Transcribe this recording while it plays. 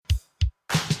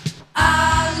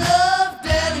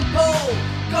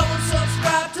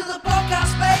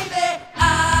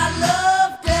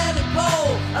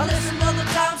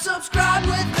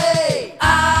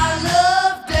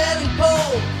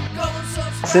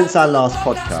Since our last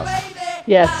podcast,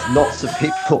 Yes. lots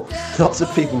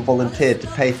of people volunteered to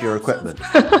pay for your equipment.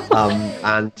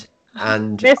 And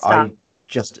Missed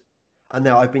that. I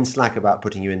know I've been slack about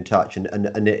putting you in touch, and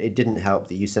it didn't help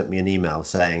that you sent me an email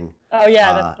saying, Oh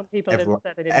yeah, that some people didn't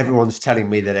say they didn't. everyone's telling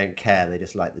me they don't care, they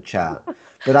just like the chat.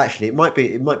 But actually, it might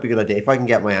be a good idea if I can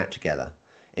get my act together.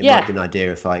 It might be an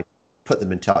idea if I put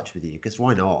them in touch with you, because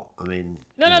why not? I mean,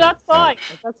 no, that's fine.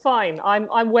 That's fine.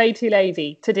 I'm way too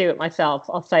lazy to do it myself.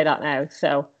 I'll say that now.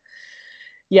 So,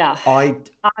 yeah,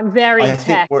 I'm very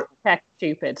tech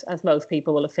stupid, as most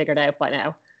people will have figured out by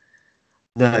now.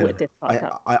 No,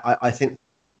 I think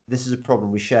this is a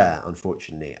problem we share,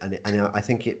 unfortunately, and I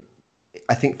think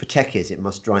for techies it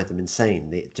must drive them insane.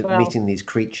 Meeting these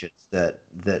creatures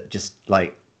that just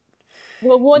like,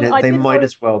 they might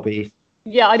as well be.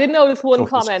 Yeah, I did notice one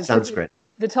comment. Sanskrit.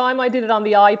 The time I did it on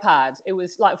the iPad, it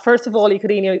was like, first of all, you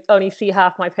could only see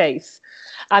half my face,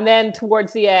 and then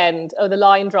towards the end, the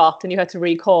line dropped and you had to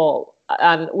recall,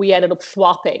 and we ended up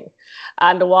swapping.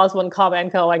 And there was one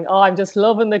comment going, "Oh, I'm just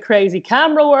loving the crazy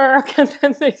camera work," and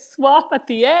then they swap at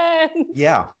the end.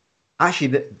 Yeah,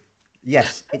 actually,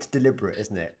 yes, it's deliberate,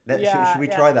 isn't it? Should we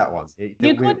try that one?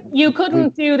 You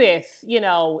couldn't do this,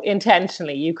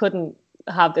 intentionally. You couldn't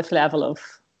have this level of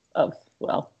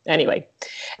well, anyway.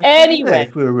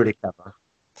 If we were really clever.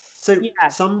 So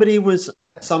somebody was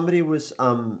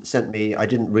sent me. I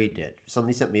didn't read it.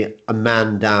 Somebody sent me a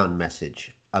man down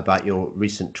message about your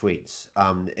recent tweets.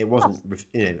 It wasn't,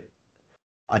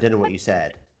 I don't know what you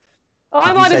said.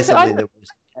 I might have said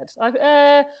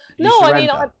no. I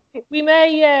mean, we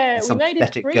may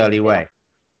pathetic girly way.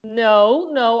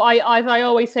 No. I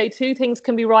always say two things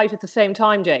can be right at the same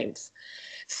time, James.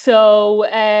 So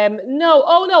no.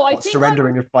 Oh no, I think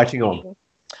surrendering and fighting on.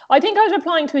 I think I was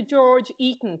replying to a George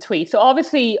Eaton tweet. So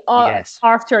obviously,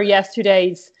 after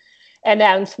yesterday's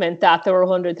announcement that there were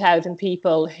 100,000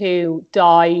 people who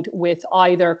died with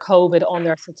either COVID on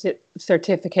their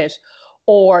certificate,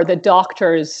 or the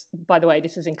doctors, by the way,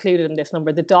 this is included in this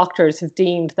number, the doctors have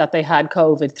deemed that they had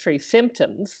COVID through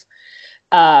symptoms,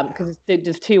 because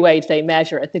there's two ways they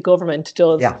measure it. The government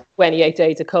does 28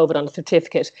 days of COVID on a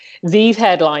certificate. These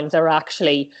headlines are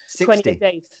actually 60. 28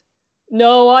 days.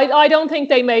 No, I don't think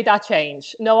they made that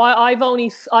change. No, I've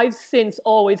since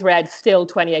always read still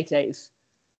 28 days.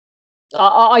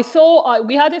 I saw,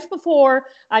 we had this before,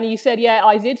 and you said, yeah,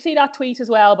 I did see that tweet as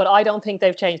well, but I don't think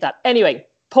they've changed that. Anyway,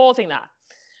 pausing that.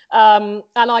 And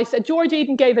I said, George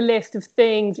Eden gave a list of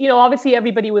things. Obviously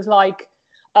everybody was like,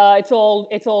 it's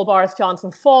all Boris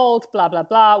Johnson's fault, blah, blah,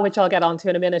 blah, which I'll get onto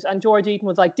in a minute. And George Eden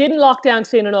was like, didn't lock down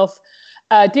soon enough,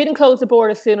 didn't close the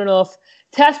border soon enough,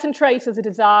 test and trace is a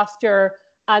disaster,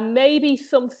 and maybe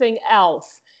something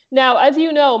else. Now, as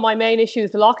you know, my main issue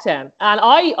is the lockdown. And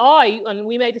and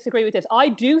we may disagree with this, I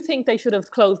do think they should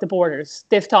have closed the borders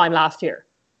this time last year.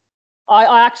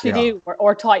 I actually do,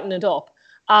 or tighten it up.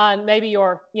 And maybe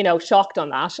you're, shocked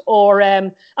on that. Or,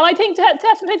 and I think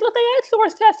test and trace, look, they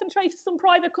outsourced test and trace to some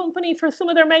private company for some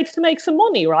of their mates to make some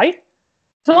money, right?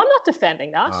 So I'm not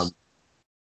defending that.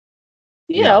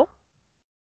 You know.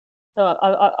 So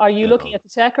are you looking at the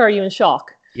tech, or are you in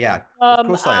shock? Yeah, of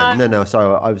course I am. No. Sorry,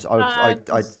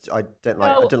 I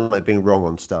don't like being wrong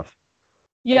on stuff.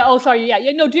 Yeah. Oh, sorry. Yeah.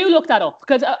 No, do look that up,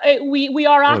 because we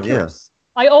are accurate.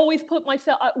 I always put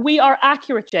myself. We are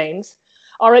accurate, James,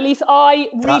 or at least I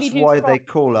really do. That's why they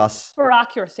call us for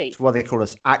accuracy. That's why they call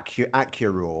us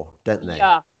Accuraw, don't they?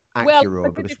 Yeah.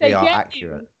 Accuraw, because we are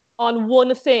accurate. On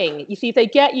one thing, you see, if they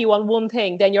get you on one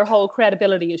thing, then your whole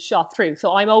credibility is shot through.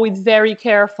 So I'm always very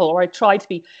careful, or I try to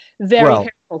be very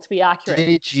careful to be accurate.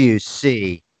 Did you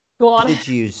see? Go on. Did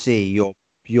you see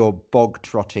your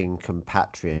bog-trotting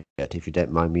compatriot, if you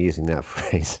don't mind me using that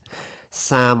phrase,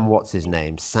 Sam? What's his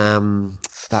name? Sam.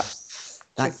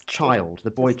 That child, the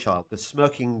boy child, the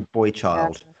smirking boy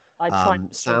child.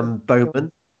 Sam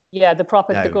Bowman. Yeah, the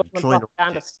government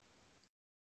propagandist.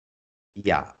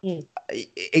 Yeah,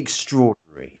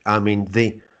 extraordinary. I mean,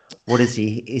 what is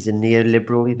he? He's a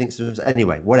neoliberal. He thinks of,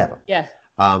 anyway, whatever. Yeah.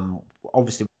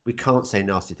 Obviously, we can't say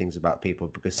nasty things about people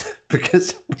because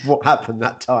what happened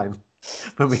that time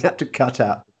when we had to cut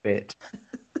out the bit.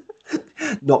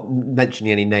 Not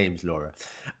mentioning any names, Laura.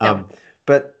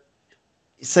 But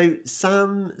so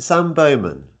Sam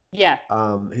Bowman,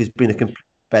 who's been a complete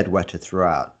bedwetter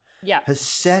throughout, has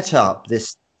set up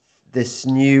this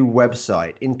new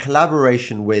website in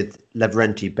collaboration with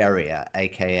Lavrenti Beria,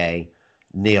 aka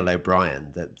Neil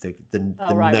O'Brien, the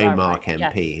no-mark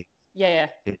MP.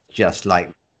 Yeah. Just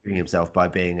like himself by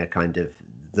being a kind of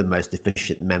the most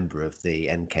efficient member of the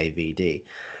NKVD.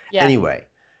 Yeah. Anyway,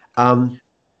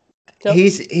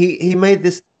 he made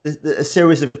this a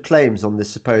series of claims on this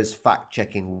supposed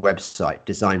fact-checking website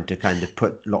designed to kind of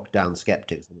put lockdown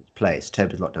skeptics in its place,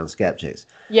 Toby's lockdown skeptics.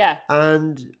 Yeah.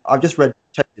 And I've just read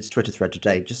this Twitter thread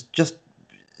today, just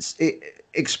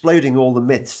exploding all the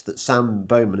myths that Sam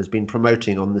Bowman has been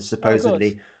promoting on the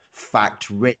supposedly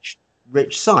fact-rich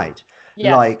site,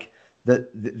 like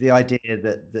the idea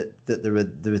that there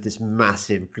was this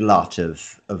massive glut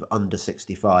of under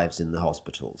 65s in the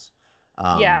hospitals.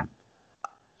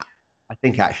 I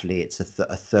think actually it's a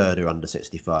third are under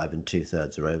 65 and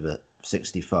 2/3 are over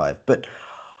 65. But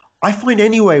I find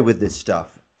anyway with this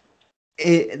stuff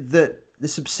that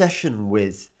this obsession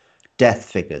with death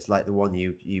figures, like the one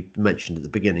you mentioned at the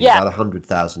beginning, about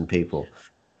 100,000 people,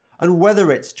 and whether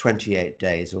it's 28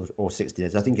 days or 60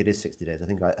 days, I think it is 60 days. I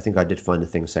think I did find a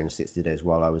thing saying 60 days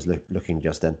while I was looking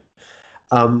just then.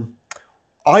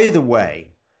 Either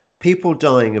way, people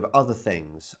dying of other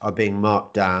things are being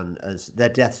marked down as their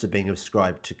deaths are being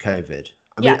ascribed to COVID.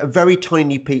 I mean, a very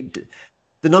tiny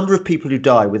the number of people who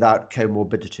die without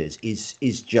comorbidities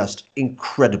is just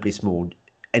incredibly small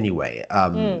anyway.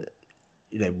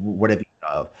 Whatever you die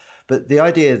of. But the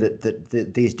idea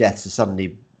that these deaths are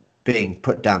suddenly being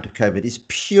put down to COVID is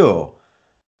pure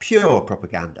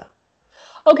propaganda.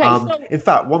 Okay. So, in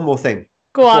fact, one more thing.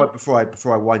 Before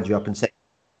I wind you up and say,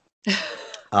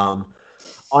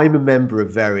 I'm a member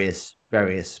of various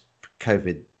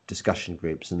COVID discussion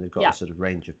groups, and they've got a sort of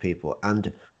range of people.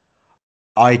 And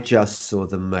I just saw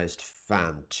the most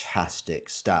fantastic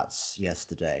stats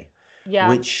yesterday,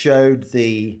 which showed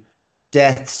the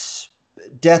deaths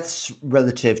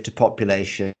relative to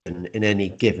population in any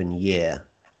given year.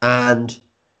 And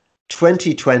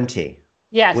 2020,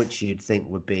 which you'd think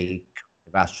would be kind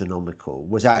of astronomical,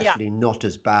 was actually not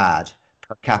as bad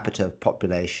per capita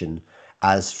population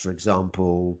as, for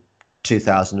example,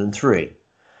 2003.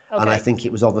 And I think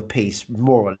it was of a piece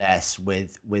more or less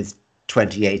with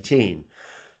 2018.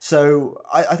 So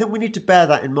I think we need to bear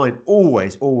that in mind.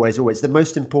 Always. The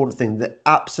most important thing, the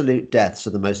absolute deaths are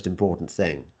the most important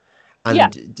thing.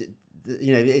 And,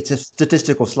 it's a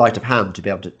statistical sleight of hand to be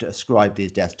able to ascribe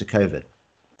these deaths to COVID.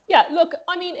 Yeah, look,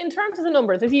 I mean, in terms of the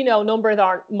numbers, as you know, numbers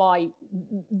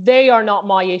they are not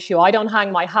my issue. I don't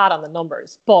hang my hat on the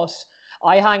numbers, but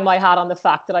I hang my hat on the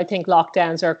fact that I think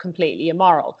lockdowns are completely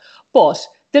immoral. But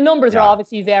the numbers are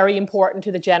obviously very important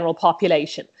to the general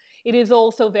population. It is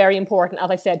also very important,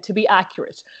 as I said, to be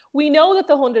accurate. We know that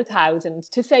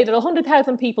to say that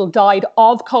 100,000 people died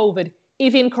of COVID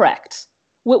is incorrect.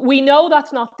 We know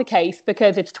that's not the case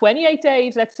because it's 28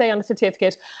 days, let's say, on the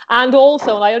certificate. And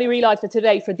also, and I only realised that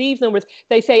today, for these numbers,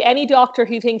 they say any doctor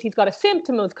who thinks he's got a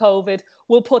symptom of COVID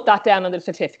will put that down on the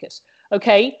certificate.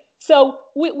 Okay? So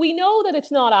we know that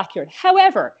it's not accurate.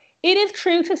 However, it is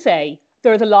true to say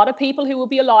there's a lot of people who will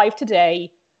be alive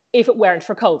today if it weren't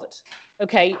for COVID.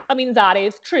 Okay, I mean, that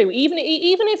is true. Even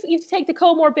if you take the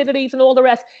comorbidities and all the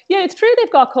rest, it's true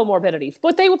they've got comorbidities,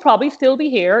 but they would probably still be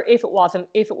here if it wasn't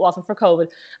for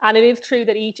COVID. And it is true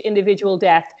that each individual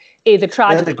death is a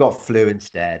tragedy. They've got flu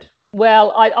instead.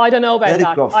 Well, I don't know about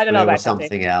that. I don't know about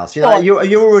something else.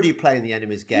 You're already playing the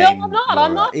enemy's game. No, I'm not.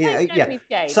 I'm not playing the enemy's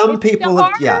game. Some people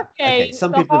have died of COVID.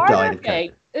 Some people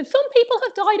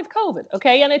have died of COVID.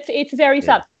 Okay, and it's very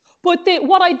sad. But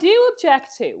what I do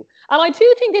object to, and I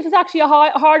do think this is actually a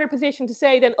harder position to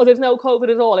say than, there's no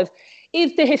COVID at all,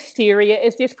 is the hysteria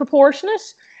is disproportionate.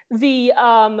 The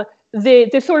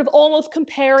sort of almost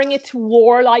comparing it to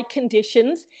warlike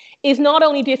conditions is not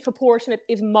only disproportionate,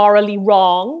 is morally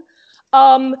wrong.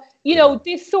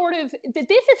 This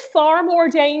is far more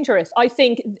dangerous, I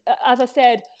think, as I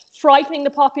said, frightening the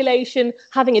population,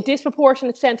 having a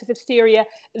disproportionate sense of hysteria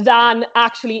than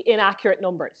actually inaccurate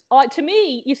numbers. To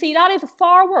me, you see, that is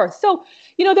far worse. So,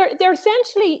 they're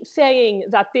essentially saying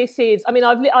that this is, I mean,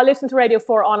 I listened to Radio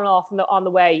 4 on and off on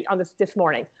the way on this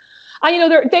morning.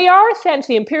 And, they are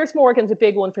essentially, and Piers Morgan's a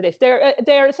big one for this,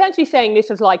 they're essentially saying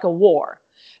this is like a war.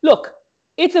 Look,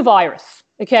 it's a virus,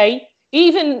 okay?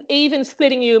 Even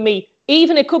splitting you and me,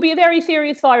 even it could be a very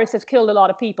serious virus that's killed a lot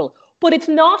of people, but it's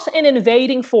not an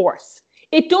invading force.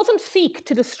 It doesn't seek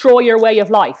to destroy your way of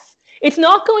life. It's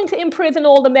not going to imprison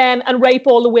all the men and rape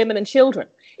all the women and children.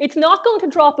 It's not going to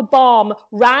drop a bomb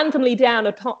randomly down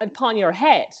upon your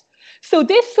head. So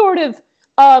this sort of,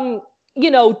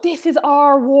 this is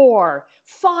our war.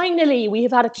 Finally, we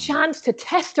have had a chance to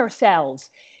test ourselves,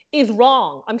 is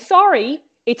wrong. I'm sorry.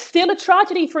 It's still a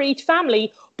tragedy for each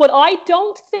family, but I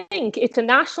don't think it's a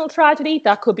national tragedy.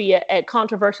 That could be a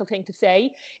controversial thing to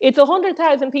say. It's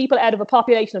 100,000 people out of a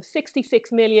population of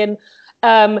 66 million.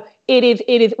 it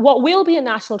is what will be a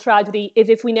national tragedy is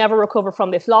if we never recover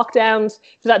from this lockdowns.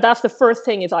 So that's the first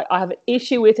thing is I have an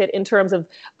issue with it in terms of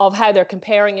how they're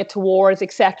comparing it to wars,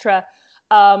 etc.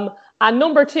 And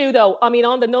number two, though, I mean,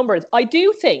 on the numbers, I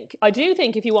do think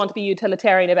if you want to be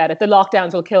utilitarian about it, the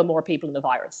lockdowns will kill more people than the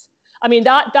virus. I mean,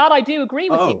 that I do agree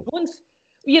with you. Once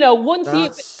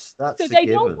so they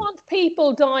don't want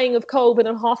people dying of COVID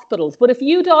in hospitals. But if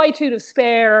you die to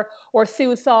despair or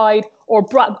suicide or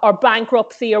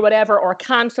bankruptcy or whatever, or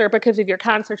cancer because of your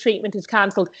cancer treatment is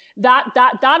cancelled, that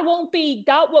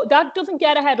doesn't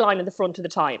get a headline in the front of the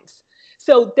Times.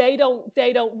 So they don't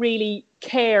really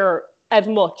care as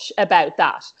much about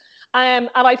that.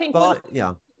 And I think,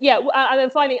 and then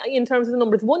finally, in terms of the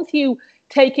numbers, once you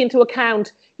take into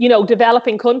account,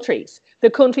 developing countries, the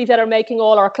countries that are making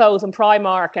all our clothes and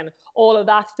Primark and all of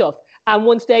that stuff, and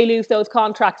once they lose those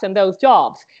contracts and those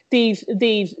jobs, these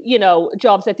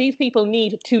jobs that these people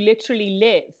need to literally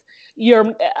live,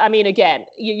 you're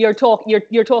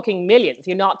talking millions.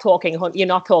 You're not talking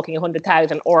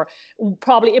 100,000, or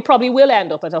it probably will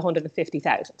end up as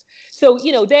 150,000. So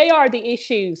they are the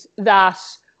issues that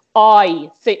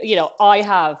I think I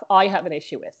have an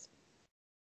issue with.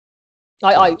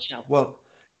 Well,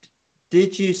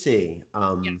 did you see?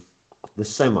 There's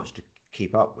so much to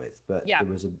keep up with, but there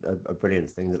was a brilliant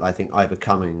thing that I think Ivor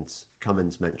Cummins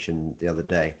mentioned the other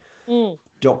day.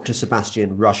 Dr.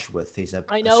 Sebastian Rushworth. He's a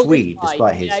Swede,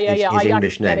 despite his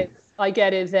English name. I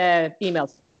get his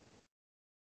emails.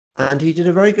 And he did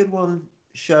a very good one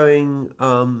showing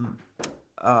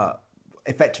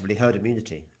effectively herd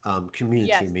immunity,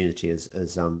 community immunity,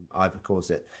 as Ivor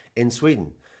calls it, in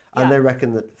Sweden. And they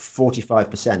reckon that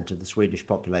 45% of the Swedish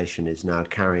population is now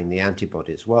carrying the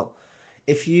antibodies. Well,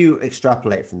 if you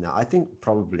extrapolate from that, I think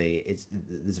probably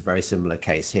there's a very similar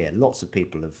case here. Lots of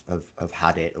people have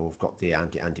had it, or have got the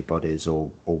antibodies,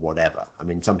 or whatever. I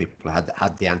mean, some people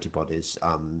had the antibodies.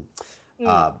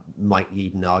 Mike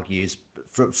Eden argues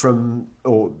from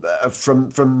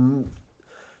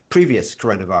previous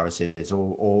coronaviruses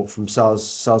or from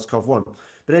SARS-CoV-1.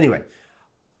 But anyway,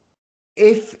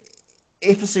 if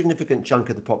a significant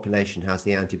chunk of the population has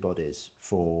the antibodies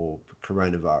for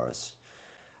coronavirus,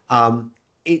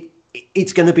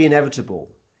 it's going to be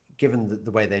inevitable, given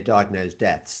the way they diagnose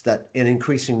deaths, that an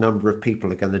increasing number of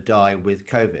people are going to die with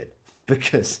COVID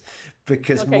because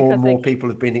more people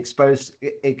have been exposed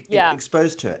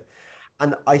to it.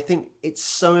 And I think it's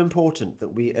so important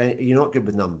that you're not good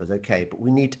with numbers, okay, but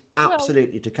we need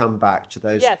absolutely to come back to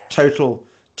those total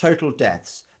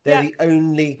deaths. They're the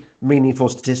only meaningful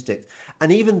statistics.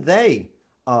 And even they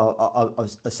are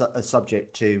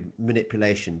subject to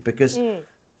manipulation because,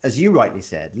 as you rightly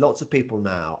said, lots of people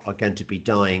now are going to be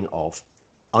dying of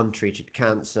untreated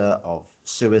cancer, of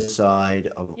suicide,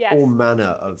 of all manner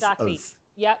of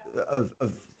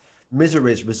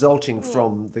miseries resulting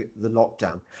from the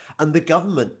lockdown. And the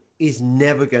government is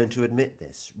never going to admit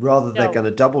this. Rather, they're going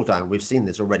to double down. We've seen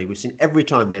this already. We've seen every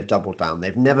time they've doubled down.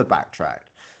 They've never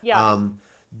backtracked.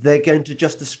 They're going to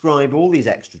just ascribe all these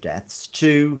extra deaths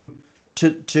to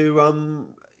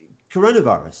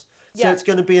coronavirus. So it's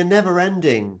going to be a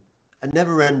never-ending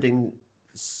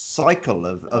cycle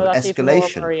of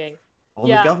escalation on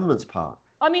the government's part.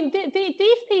 I mean,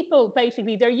 these people,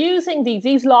 basically, they're using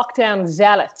these lockdown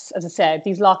zealots, as I said,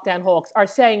 these lockdown hawks, are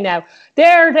saying now,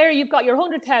 there, you've got your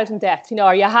 100,000 deaths.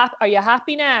 Are you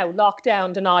happy now,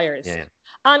 lockdown deniers? Yeah.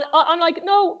 And I'm like,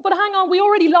 no, but hang on, we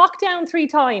already locked down 3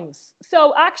 times.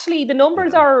 So actually, the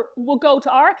numbers will go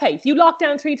to our case. You locked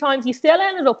down 3 times, you still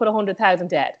ended up with 100,000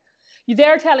 dead.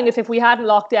 They're telling us if we hadn't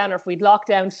locked down, or if we'd locked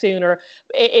down sooner,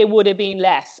 it would have been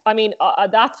less. I mean,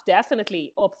 that's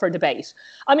definitely up for debate.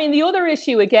 I mean, the other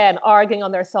issue, again, arguing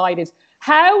on their side is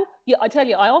how, I tell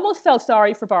you, I almost felt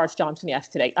sorry for Boris Johnson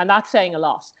yesterday, and that's saying a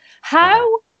lot. How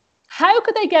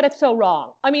could they get it so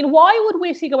wrong? I mean, why would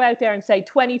Whitty go out there and say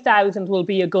 20,000 will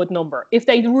be a good number if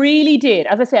they really did,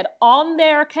 as I said, on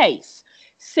their case,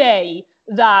 say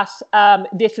that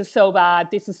this is so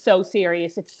bad, this is so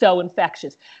serious, it's so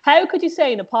infectious? How could you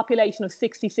say in a population of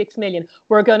 66 million,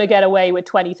 we're going to get away with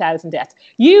 20,000 deaths?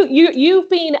 You've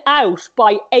been out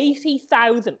by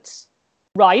 80,000,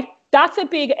 right? That's a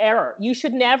big error. You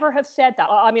should never have said that.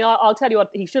 I mean, I'll tell you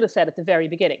what he should have said at the very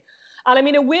beginning. And I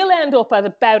mean, it will end up at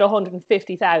about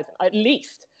 150,000 at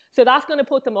least. So that's going to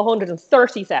put them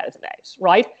 130,000 out,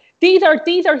 right? These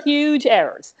are huge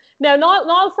errors. Now,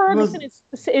 Niall Ferguson is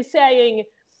saying,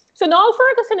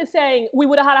 we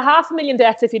would have had 500,000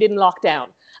 deaths if you didn't lock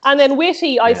down. And then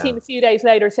Whitty, I've seen a few days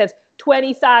later, says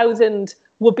 20,000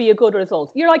 would be a good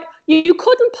result. You're like, you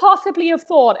couldn't possibly have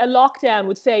thought a lockdown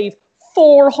would save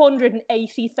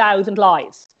 480,000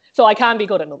 lives. So I can be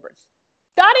good at numbers.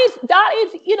 That is,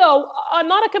 I'm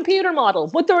not a computer model,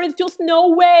 but there is just no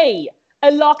way a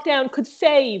lockdown could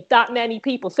save that many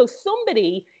people. So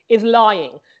somebody is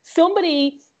lying.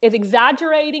 Somebody is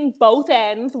exaggerating both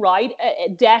ends, right?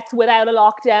 Death without a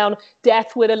lockdown,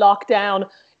 death with a lockdown.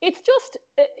 It's just,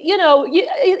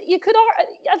 you could,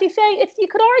 as you say, you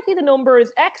could argue the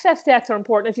numbers. Excess deaths are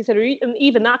important, as you said, and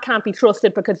even that can't be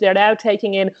trusted because they're now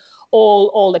taking in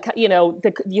all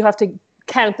the, you have to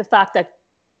count the fact that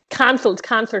cancelled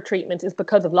cancer treatment is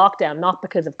because of lockdown, not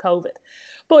because of COVID.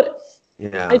 But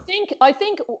yeah. I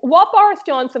think what Boris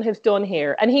Johnson has done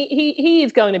here, and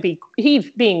he's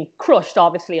being crushed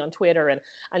obviously on Twitter, and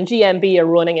GMB are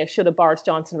running a should have Boris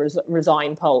Johnson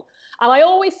resign poll. And I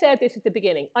always said this at the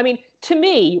beginning. I mean, to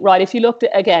me, right, if you looked at,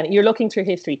 again, you're looking through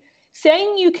history,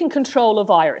 saying you can control a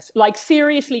virus, like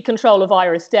seriously control a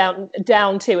virus down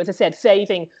to, as I said,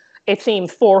 saving, it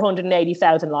seems,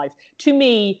 480,000 lives, to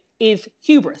me is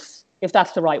hubris, if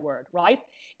that's the right word, right?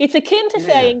 It's akin to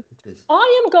saying,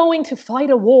 I am going to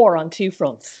fight a war on two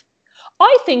fronts.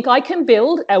 I think I can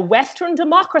build a Western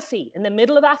democracy in the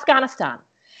middle of Afghanistan.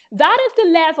 That is the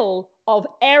level of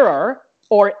error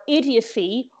or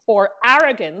idiocy or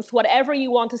arrogance, whatever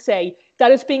you want to say,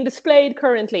 that is being displayed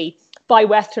currently by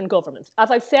Western governments.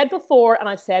 As I've said before, and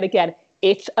I've said again,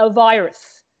 it's a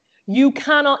virus. You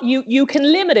can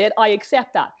limit it, I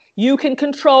accept that. You can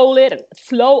control it and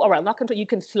you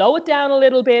can slow it down a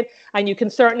little bit, and you can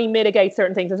certainly mitigate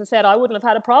certain things. As I said, I wouldn't have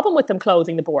had a problem with them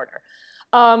closing the border.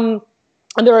 And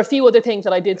there are a few other things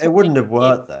that I did. It wouldn't have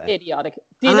worked though. Idiotic.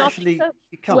 Do you not think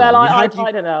so? Well, I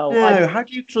don't know. No, how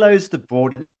do you close the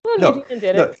border? Look,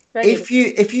 if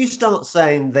you start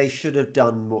saying they should have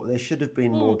done more, they should have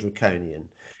been more draconian,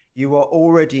 you are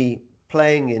already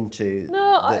playing into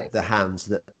the hands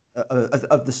that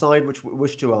of the side which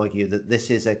wish to argue that this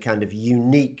is a kind of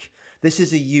unique virus. This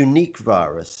is a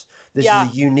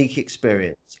unique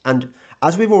experience. And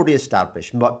as we've already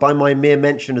established, by my mere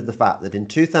mention of the fact that in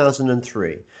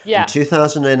 2003 and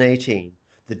 2018,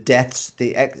 the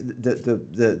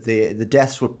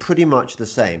deaths were pretty much the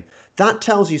same. That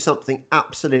tells you something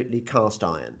absolutely cast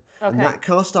iron. Okay. And that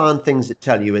cast iron things that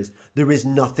tell you is there is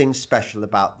nothing special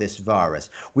about this virus.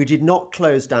 We did not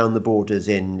close down the borders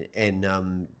in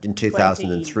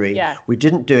 2003. We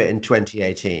didn't do it in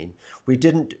 2018. We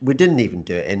didn't even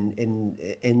do it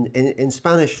in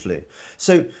Spanish flu.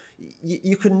 So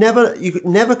you could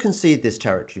never concede this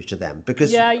territory to them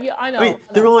because I know.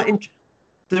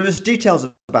 There is details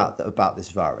about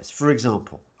this virus. For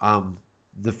example,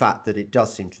 the fact that it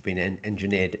does seem to have been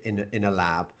engineered in a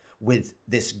lab with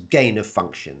this gain of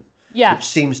function, which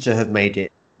seems to have made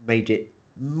it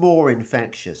more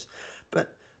infectious.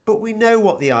 But we know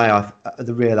what the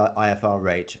real IFR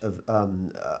rate of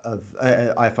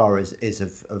IFR is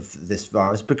of this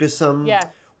virus because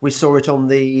we saw it on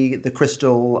the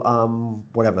crystal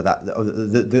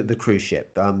the cruise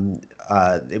ship.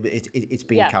 It's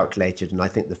been calculated, and I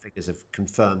think the figures have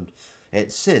confirmed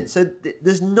it since. So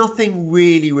there's nothing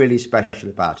really, really special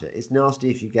about it. It's nasty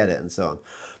if you get it, and so on.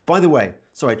 By the way,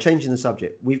 sorry, changing the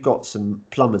subject. We've got some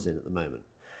plumbers in at the moment,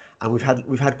 and we've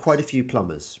had quite a few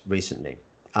plumbers recently.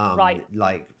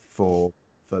 Like for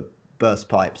burst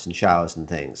pipes and showers and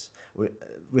things.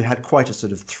 We had quite a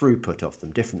sort of throughput of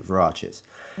them, different varieties.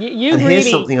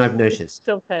 Here's something I've noticed.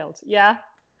 Still failed. Yeah.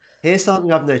 Here's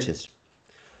something I've noticed.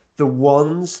 The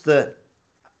ones that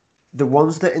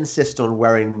insist on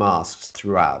wearing masks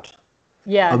throughout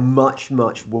are much,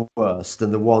 much worse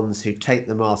than the ones who take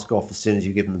the mask off as soon as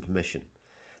you give them permission.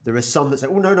 There are some that say,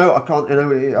 "Oh no, I can't.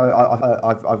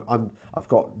 I've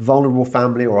got vulnerable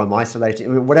family, or I'm isolated."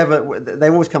 Whatever. They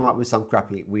always come up with some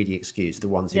crappy, weedy excuse. The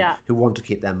ones who want to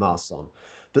keep their masks on,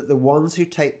 but the ones who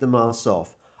take the masks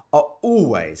off are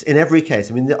always, in every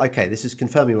case. I mean, this is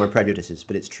confirming my prejudices,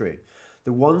 but it's true.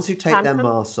 The ones who take their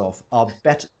masks off are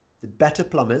better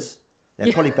plumbers.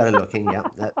 They're probably better looking.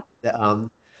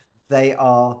 They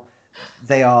are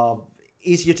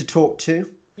easier to talk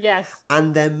to. Yes.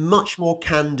 And they're much more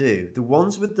can-do. The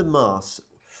ones with the masks,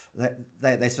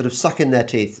 they sort of suck in their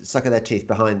teeth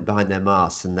behind their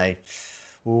masks, and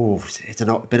it's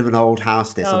a bit of an old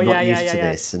house. I'm not used to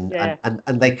this, and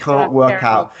they can't work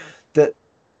out that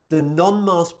the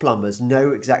non-mask plumbers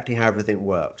know exactly how everything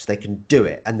works. They can do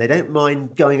it, and they don't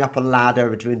mind going up a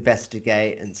ladder to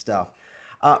investigate and stuff.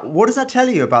 What does that tell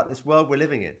you about this world we're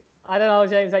living in? I don't know,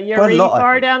 James. You're really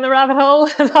far down the rabbit hole.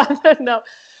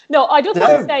 No, I just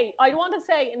want to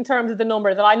say in terms of the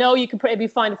numbers, that I know you can probably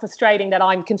find it frustrating that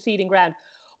I'm conceding ground,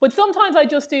 but sometimes I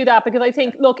just do that because I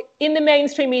think, look, in the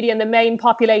mainstream media and the main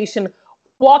population,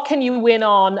 what can you win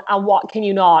on and what can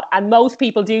you not? And most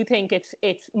people do think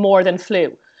it's more than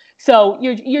flu. So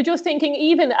you're just thinking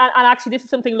and actually this is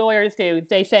something lawyers do.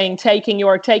 They saying taking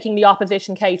the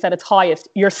opposition case at its highest,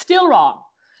 you're still wrong.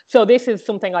 So this is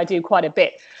something I do quite a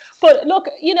bit. But look,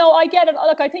 I get it.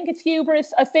 Look, I think it's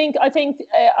hubris. I think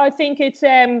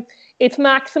it's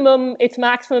maximum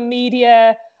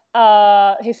media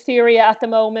hysteria at the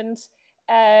moment.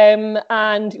 And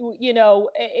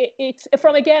it's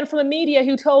from a media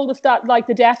who told us that like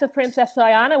the death of Princess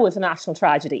Diana was a national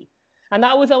tragedy. And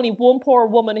that was only one poor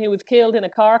woman who was killed in a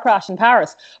car crash in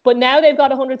Paris. But now they've got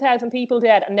 100,000 people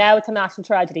dead, and now it's a national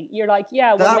tragedy. You're like,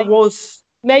 yeah, well,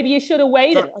 maybe you should have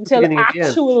waited until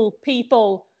actual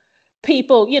people,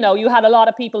 you had a lot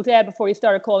of people dead before you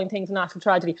started calling things a national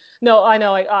tragedy. No, I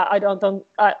know, I don't,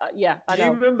 yeah, I know. Do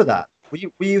you remember that?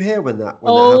 Were you here when that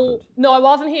happened? No, I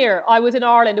wasn't here. I was in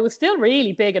Ireland. It was still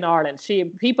really big in Ireland.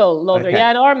 People loved her.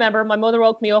 Yeah, no, I remember. My mother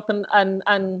woke me up and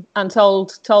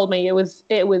told me it was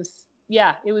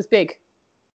big.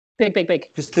 Big.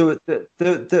 Because there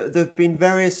have been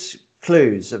various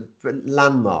clues,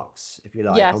 landmarks, if you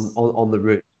like, yes, on the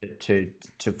route to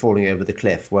falling over the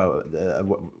cliff, on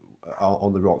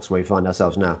the rocks where we find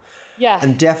ourselves now. Yeah.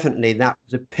 And definitely that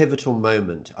was a pivotal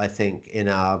moment, I think, in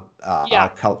our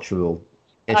cultural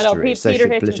history, social,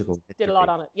 political history. Did a lot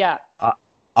on it, yeah.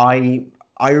 I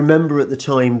remember at the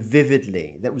time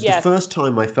vividly, that was the first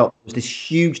time I felt there was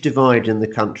this huge divide in the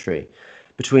country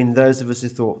between those of us who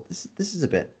thought this is a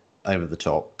bit over the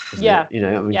top, isn't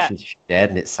it? She's dead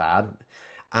and it's sad,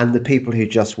 and the people who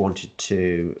just wanted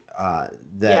to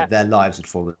their lives had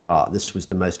fallen apart. This was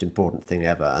the most important thing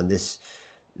ever, and this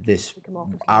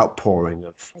outpouring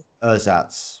of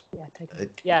ersatz,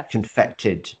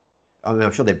 confected. I mean,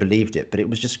 I'm sure they believed it, but it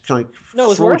was just kind of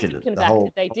fraudulent.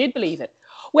 They did believe it.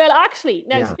 Well, actually,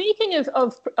 now speaking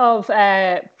of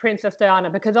Princess Diana,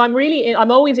 because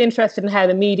I'm always interested in how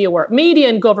the media work. Media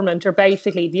and government are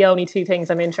basically the only two things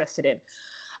I'm interested in.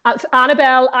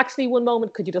 Annabelle, actually, one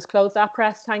moment, could you just close that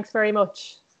press? Thanks very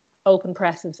much. Open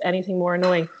presses, anything more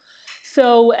annoying.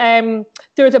 So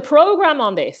there's a program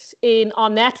on this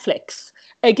on Netflix.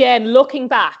 Again, looking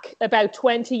back about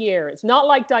 20 years, not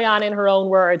like Diana in her own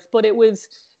words, but it was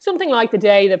something like the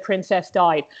day the princess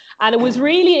died. And it was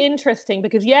really interesting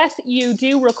because, yes, you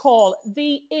do recall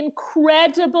the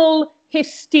incredible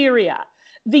hysteria,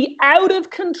 the out of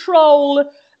control,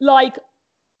 like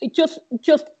just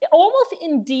almost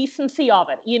indecency of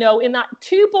it, in that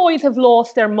two boys have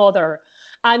lost their mother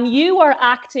and you are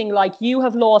acting like you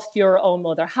have lost your own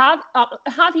mother. Have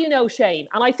you no shame?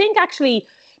 And I think actually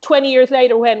 20 years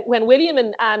later, when William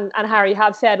and Harry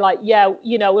have said, like, it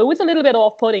was a little bit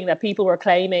off-putting that people were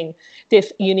claiming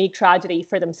this unique tragedy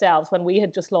for themselves when we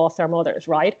had just lost our mothers,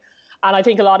 right? And I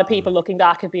think a lot of people looking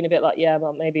back have been a bit like,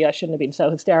 well, maybe I shouldn't have been so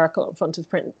hysterical in front of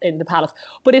in the palace.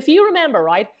 But if you remember,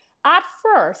 right, at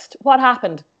first, what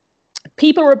happened?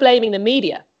 People were blaming the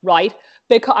media, right?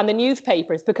 And the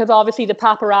newspapers, because obviously the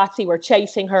paparazzi were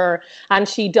chasing her and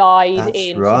she died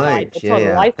right?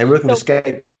 They were looking for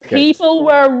scapegoats. People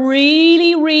were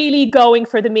really, really going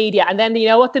for the media. And then you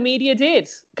know what the media did?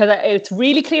 Because it's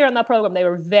really clear on that program. They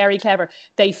were very clever.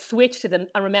 They switched it and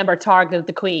remember, targeted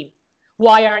the Queen.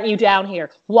 Why aren't you down here?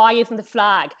 Why isn't the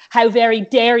flag? How very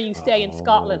dare you stay in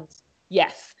Scotland?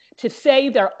 Yes, to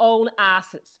save their own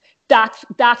asses. That's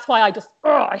why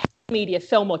I hate media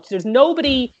so much. There's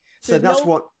nobody. So that's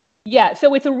what. Yeah,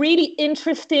 so it's a really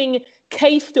interesting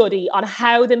case study on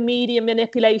how the media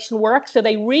manipulation works. So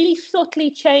they really subtly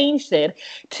changed it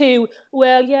to,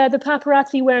 the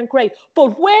paparazzi weren't great,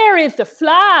 but where is the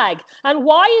flag? And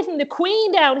why isn't the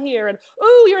Queen down here? And,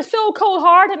 you're so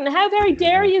cold-hearted, and how very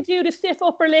dare you do the stiff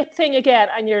upper lip thing again?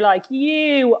 And you're like,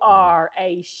 you are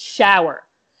a shower.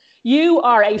 You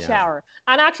are a shower.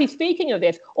 And actually, speaking of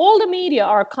this, all the media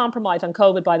are compromised on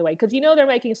COVID, by the way, because they're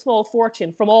making a small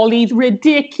fortune from all these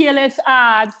ridiculous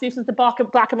ads. This is the back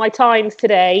of my Times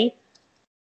today.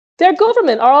 Their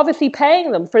government are obviously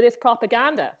paying them for this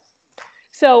propaganda.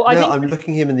 So I'm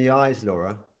looking him in the eyes,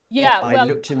 Laura. Yeah, I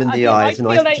looked him in the eyes, and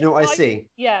do you know what I see?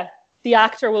 Yeah, the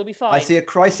actor will be fine. I see a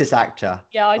crisis actor.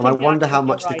 Yeah, I wonder how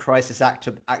much the crisis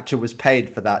actor was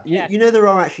paid for that. Yeah. There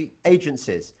are actually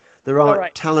agencies. There are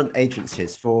talent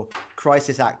agencies for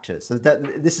crisis actors. So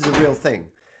this is a real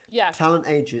thing. Yeah. Talent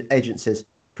agencies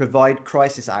provide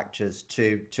crisis actors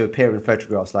to appear in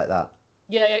photographs like that.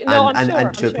 Yeah. No,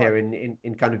 and to appear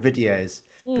in kind of videos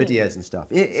and stuff.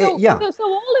 So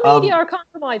all the media are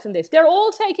compromising this. They're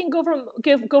all taking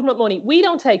government money. We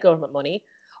don't take government money.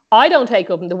 I don't take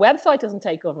government. The website doesn't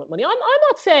take government money. I'm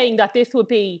not saying that this would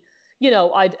be,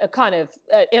 I'd kind of,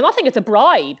 and I think it's a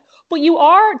bribe, but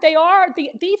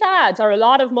these ads are a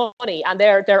lot of money, and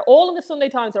they're all in the Sunday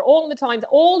Times, they're all in the Times,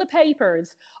 all the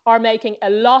papers are making a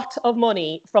lot of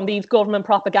money from these government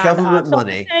propaganda Government ads.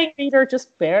 money. So I'm saying, reader,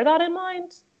 just bear that in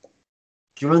mind.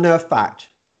 Do you want to know a fact?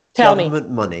 Tell me.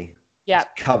 Government money Yeah. is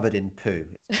covered in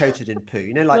poo. It's coated in poo.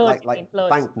 You know, like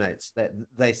banknotes that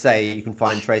they say you can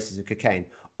find traces of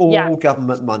cocaine. All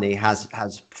government money has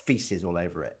feces all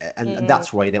over it, and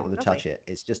that's why you don't want to touch it.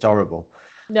 It's just horrible.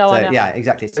 No, so, I know. Yeah,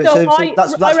 exactly. So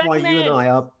that's why you and I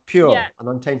are pure and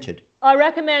untainted. I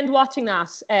recommend watching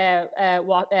that.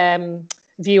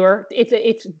 Viewer,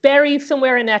 it's buried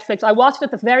somewhere in Netflix. I watched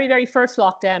it the very, very first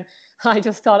lockdown. I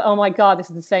just thought, oh my God, this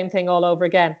is the same thing all over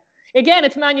again. Again,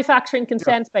 it's manufacturing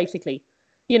consent, basically.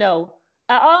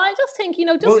 I just think,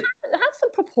 have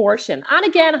some proportion, and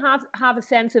again, have a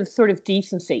sense of sort of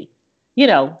decency.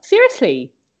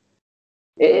 Seriously,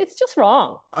 it's just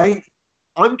wrong.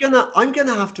 I'm gonna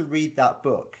have to read that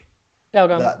book. No,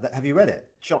 go. Have you read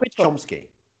it?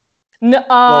 Chomsky. No,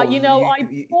 I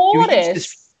bought it.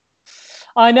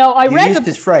 I know. I read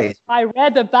this phrase. I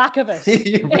read the back of it.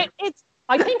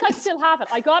 I think I still have it.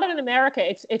 I got it in America.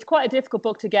 It's quite a difficult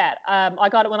book to get. I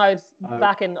got it when I was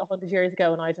back in 100 years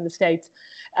ago when I was in the States.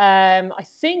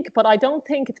 But I don't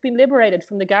think it's been liberated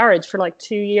from the garage for like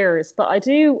 2 years. But I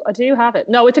do have it.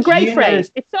 No, it's a great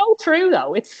phrase. It's so true,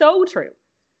 though. It's so true.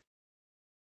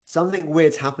 Something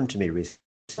weird's happened to me recently.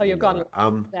 Oh, you're gone.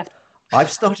 I've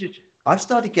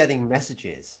started getting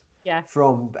messages. Yeah.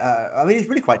 From it's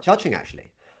really quite touching,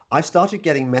 actually. I've started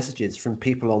getting messages from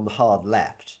people on the hard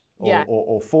left.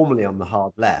 Or formerly on the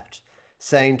hard left,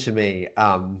 saying to me,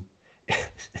 I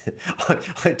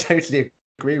totally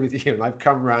agree with you, and I've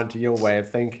come around to your way of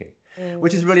thinking,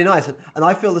 which is really nice. And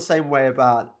I feel the same way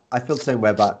about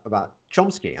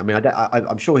Chomsky. I mean,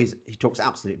 I'm sure he talks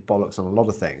absolute bollocks on a lot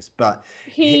of things, but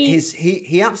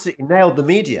he absolutely nailed the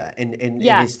media in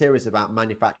his theories about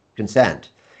manufactured consent.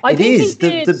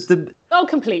 Oh,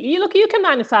 completely. Look, you can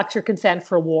manufacture consent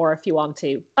for war if you want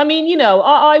to. I mean,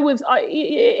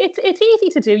 it's easy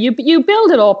to do. You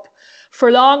build it up for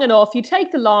long enough. You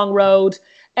take the long road.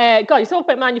 God, you talk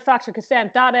about manufactured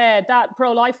consent. That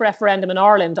pro-life referendum in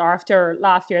Ireland after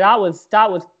last year, that was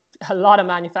a lot of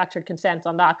manufactured consent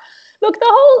on that. Look, the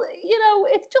whole,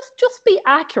 it's just be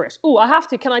accurate. Oh,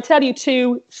 can I tell you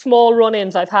 2 small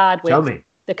run-ins I've had with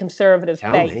the Conservative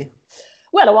faith?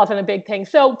 Well, it wasn't a big thing.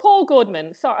 So Paul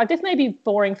Goodman, sorry, this may be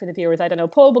boring for the viewers, I don't know.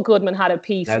 Paul Goodman had a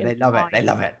piece. No, they love it. They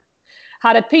love it.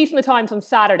 Had a piece in the Times on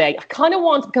Saturday. I kind of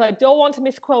want, because I don't want to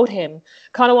misquote him,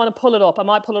 kind of want to pull it up. I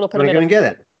might pull it up in a minute. Go and get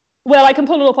it. Well, I can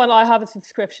pull it up I have a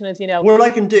subscription, as you know. Well, I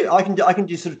can do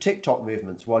sort of TikTok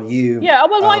movements while you. Yeah,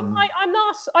 well, I'm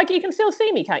not. You can still see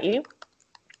me, can't you?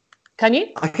 Can you?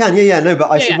 I can. Yeah. No, but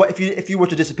What if you were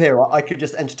to disappear? I could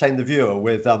just entertain the viewer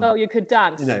with. Oh, you could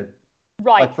dance.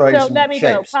 Right, so let me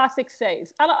go. Classic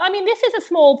saves. And I mean, this is a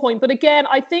small point, but again,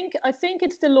 I think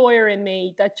it's the lawyer in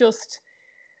me that just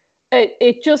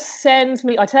it just sends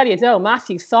me. I tell you, though,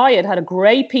 Matthew Syed had a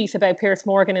great piece about Piers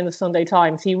Morgan in the Sunday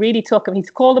Times. He really took him. He's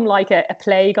called him like a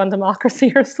plague on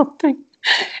democracy or something.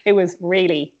 It was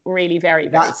really, really very.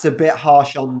 That's a bit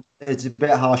harsh on. It's a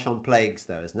bit harsh on plagues,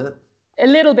 though, isn't it? A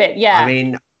little bit, yeah. I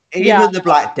mean, even the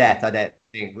Black Death, I don't.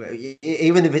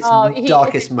 Even if its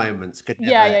darkest moments could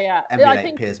never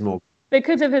emulate Piers Morgan.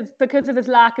 Because of his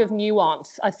lack of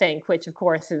nuance, I think, which of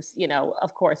course is,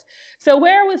 of course. So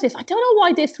where was this? I don't know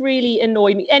why this really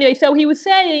annoyed me. Anyway, so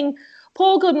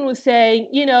Paul Goodman was saying,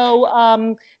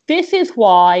 this is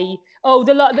why,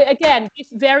 again,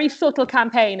 this very subtle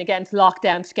campaign against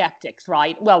lockdown skeptics,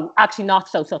 right? Well, actually not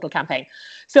so subtle campaign.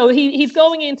 So he's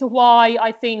going into why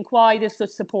there's such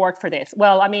support for this.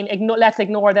 Well, I mean, let's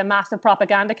ignore the massive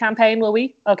propaganda campaign, will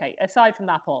we? Okay, aside from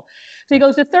that, Paul. So he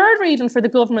goes, the third reason for the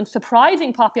government's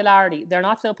surprising popularity, they're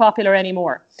not so popular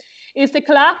anymore, is the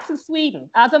collapse of Sweden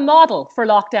as a model for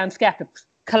lockdown skeptics.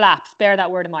 Collapse, bear that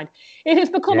word in mind. It has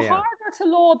become harder to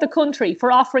laud the country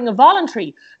for offering a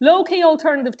voluntary, low-key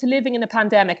alternative to living in a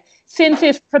pandemic since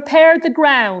it prepared the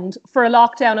ground for a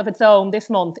lockdown of its own this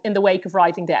month in the wake of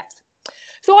rising deaths.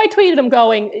 So I tweeted him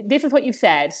going, this is what you've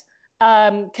said.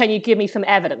 Can you give me some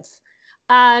evidence?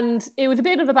 And it was a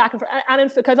bit of a back and forth.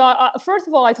 And because first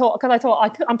of all, I thought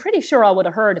I'm pretty sure I would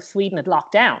have heard if Sweden had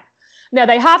locked down. Now,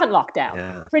 they haven't locked down.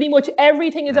 Yeah. Pretty much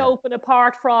everything is open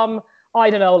apart from,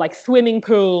 I don't know, like swimming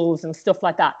pools and stuff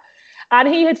like that. And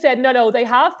he had said, no, they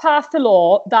have passed a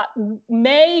law that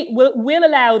will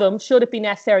allow them, should it be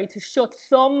necessary, to shut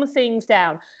some things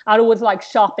down. And it was like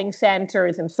shopping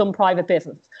centres and some private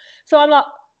business. So I'm like,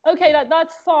 Okay,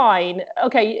 that's fine.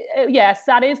 Okay, yes,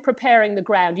 that is preparing the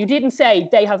ground. You didn't say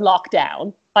they have locked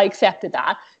down. I accepted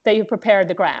that. They have prepared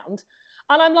the ground.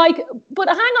 And I'm like, but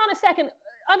hang on a second.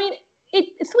 I mean,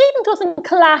 Sweden doesn't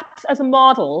collapse as a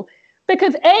model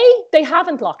because A, they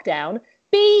haven't locked down.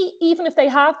 B, even if they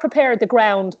have prepared the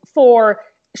ground for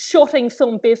shutting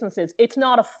some businesses, it's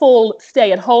not a full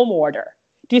stay-at-home order.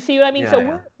 Do you see what I mean? Yeah, So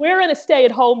yeah. we're in a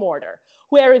stay-at-home order,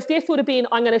 whereas this would have been,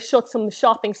 I'm going to shut some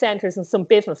shopping centres and some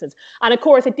businesses. And of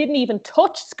course, it didn't even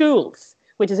touch schools,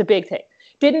 which is a big thing.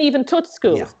 Didn't even touch Yeah.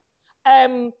 schools.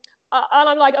 And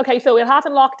I'm like, okay, so it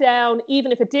hasn't locked down.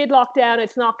 Even if it did lock down,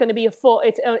 it's not going to be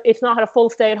it's not a full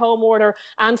stay-at-home order,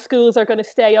 and schools are going to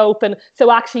stay open.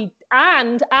 So actually,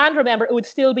 and remember, it would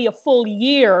still be a full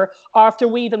year after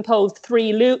we've imposed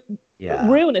 3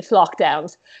 ruinous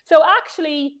lockdowns. So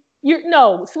actually,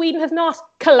 no, Sweden has not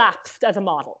collapsed as a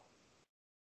model.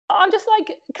 I'm just like,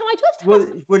 can I just?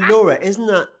 Well, Laura, isn't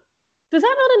that? Does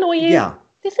that not annoy you? Yeah.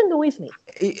 This annoys me.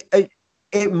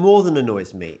 It more than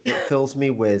annoys me. It fills me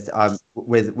with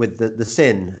the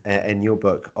sin in your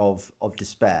book of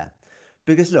despair.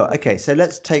 Because look, okay, so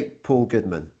let's take Paul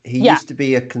Goodman. He used to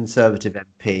be a Conservative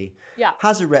MP. Yeah.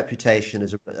 Has a reputation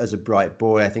as a bright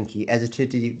boy. I think he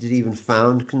edited. Did he even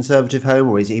found Conservative Home,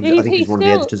 or is he? I think he's one of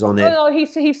the editors on it. No,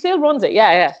 he still runs it.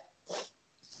 Yeah.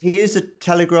 He is a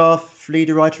Telegraph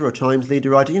leader writer or Times leader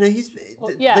writer. You know,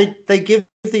 they give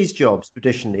these jobs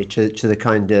traditionally to the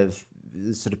kind of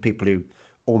sort of people who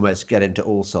almost get into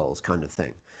All Souls kind of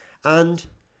thing. And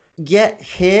yet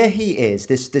here he is,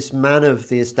 this man of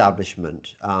the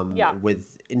establishment,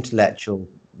 with intellectual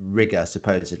rigor,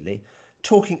 supposedly,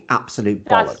 talking absolute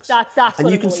bollocks. That's and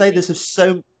you can say this of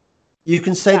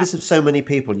so many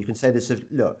people. You can say this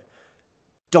of, look,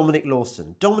 Dominic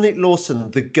Lawson,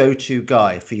 the go-to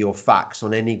guy for your facts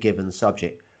on any given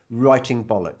subject, writing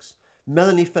bollocks.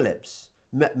 Melanie Phillips,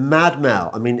 Mad Mel.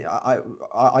 I mean,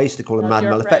 I used to call her Mad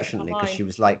Mel affectionately because she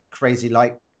was like crazy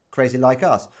like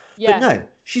us. Yeah. But no,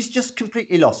 she's just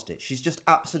completely lost it. She's just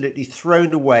absolutely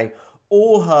thrown away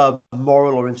all her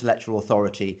moral or intellectual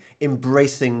authority,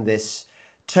 embracing this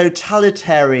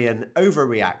totalitarian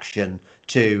overreaction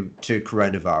to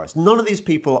coronavirus. None of these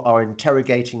people are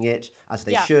interrogating it as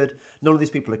they should. None of these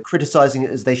people are criticizing it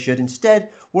as they should.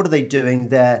 Instead, what are they doing?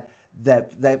 They're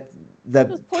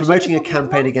promoting a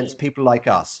campaign against people like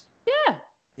us. Yeah.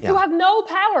 Who have no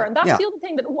power. And that's the other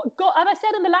thing that, and I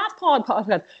said in the last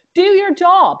podcast, do your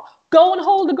job. Go and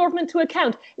hold the government to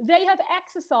account. They have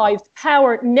exercised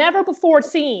power never before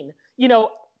seen,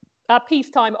 at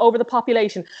peacetime over the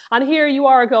population. And here you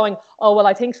are going, oh, well,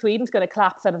 I think Sweden's going to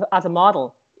collapse as a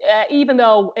model, even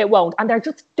though it won't. And they're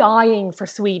just dying for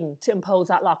Sweden to impose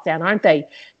that lockdown, aren't they?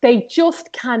 They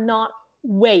just cannot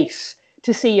wait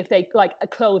to see if they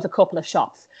close a couple of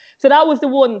shops. So that was the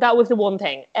one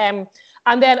thing. And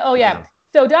then,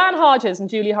 so Dan Hodges and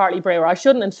Julie Hartley-Brewer, I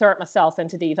shouldn't insert myself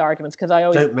into these arguments because I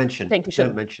always think you should.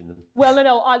 Don't mention them. Well,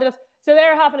 no. So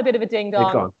they're having a bit of a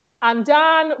ding-dong. And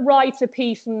Dan writes a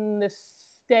piece in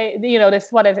this day,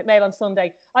 this, what is it, Mail on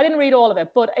Sunday. I didn't read all of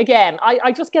it, but again,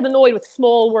 I just get annoyed with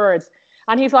small words.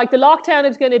 And he's like, the lockdown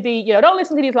is going to be, don't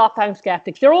listen to these lockdown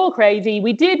skeptics. They're all crazy.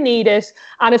 We did need it,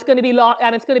 and it's going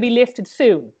to be lifted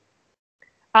soon.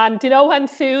 And do you know when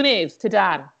soon is to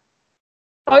Dan?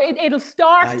 Oh, it'll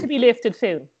start to be lifted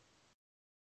soon.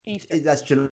 Easter. That's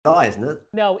July, isn't it?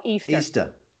 No, Easter.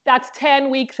 Easter. That's 10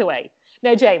 weeks away.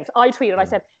 Now, James, I tweeted, I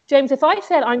said, James, if I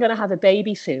said I'm going to have a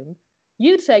baby soon,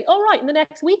 you'd say, all right, in the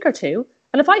next week or two.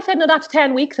 And if I said, no, that's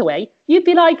 10 weeks away, you'd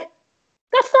be like,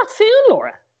 that's not soon,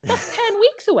 Laura. That's 10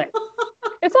 weeks away.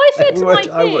 If I said to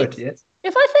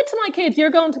my kids,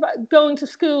 you're going to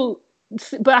school,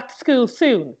 back to school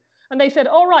soon, and they said,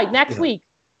 all right, next week.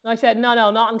 And I said, no,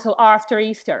 not until after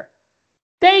Easter.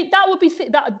 To me,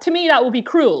 that would be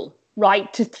cruel,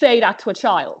 right? To say that to a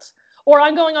child. Or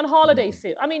I'm going on holiday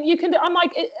soon. I mean, I'm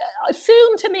like,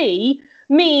 soon to me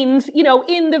means,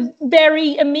 in the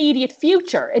very immediate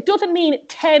future. It doesn't mean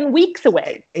 10 weeks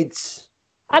away. You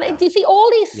see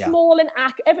all these small and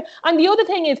and the other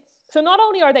thing is, so not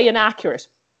only are they inaccurate,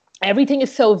 everything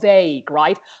is so vague,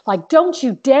 right? Like, don't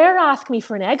you dare ask me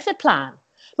for an exit plan.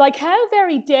 Like, how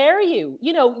very dare you?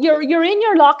 You're in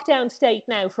your lockdown state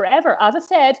now forever. As I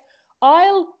said,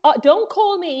 don't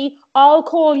call me, I'll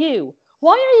call you.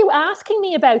 Why are you asking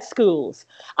me about schools?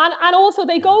 And also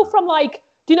they go from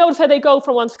do you notice how they go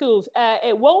from on schools?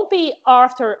 It won't be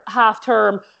after half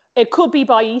term. It could be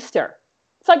by Easter.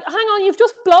 It's like, hang on, you've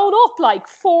just blown up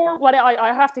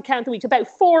I have to count the weeks, about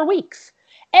 4 weeks.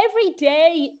 Every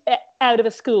day out of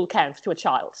a school counts to a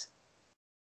child.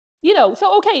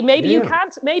 So okay, maybe Yeah.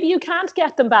 you can't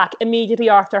get them back immediately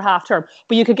after half term,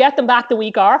 but you could get them back the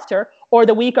week after or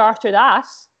the week after that.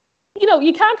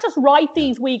 You can't just write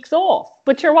these weeks off.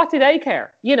 But sure, what do they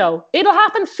care? It'll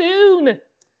happen soon.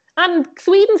 And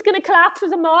Sweden's going to collapse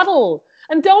as a model.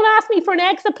 And don't ask me for an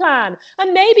exit plan.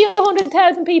 And maybe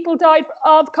 100,000 people died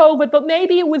of COVID, but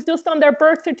maybe it was just on their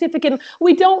birth certificate.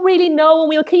 We don't really know, and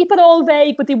we'll keep it all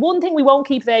vague. But the one thing we won't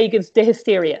keep vague is the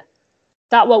hysteria.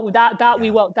 We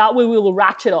will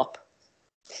ratchet up.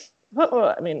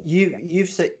 I mean, you've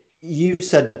said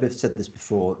this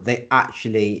before.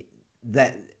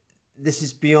 This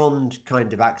is beyond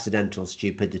kind of accidental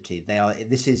stupidity.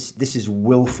 This is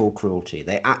willful cruelty.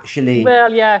 They actually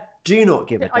do not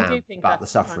give a damn about the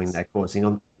suffering they're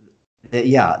causing.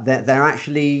 They're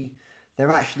actually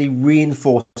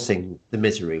reinforcing the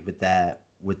misery with their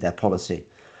policy.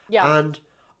 Yeah, and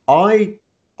I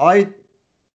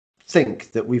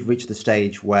think that we've reached the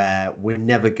stage where we're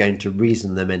never going to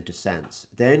reason them into sense.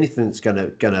 The only thing that's going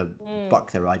to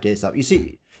buck their ideas up. You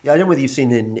see, I don't know whether you've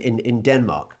seen in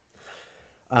Denmark.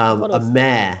 A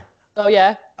mayor,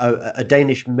 a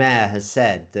Danish mayor has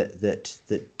said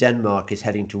that Denmark is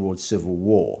heading towards civil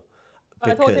war.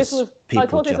 I thought this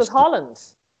was Holland,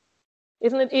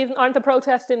 isn't it? Aren't the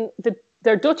protests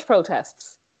they're Dutch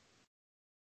protests?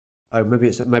 Oh,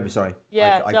 maybe sorry.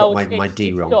 Yeah, I got my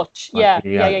D wrong. Dutch. Yeah.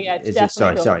 It's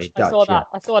definitely Dutch. Dutch,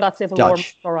 I saw that civil war.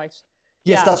 All right.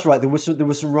 Yes, that's right. There was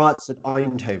some riots at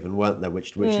Eindhoven, weren't there,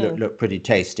 which looked pretty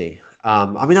tasty.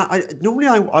 I mean, normally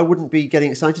I wouldn't be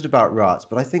getting excited about riots,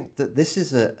 but I think that this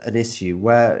is an issue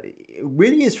where it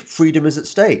really is freedom is at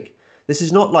stake. This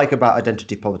is not like about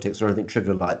identity politics or anything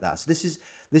trivial like that. So this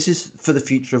is for the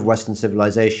future of Western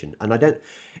civilization. And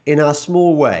in our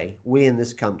small way, we in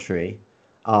this country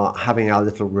are having our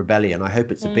little rebellion. I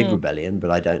hope it's a big rebellion,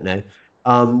 but I don't know.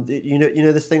 You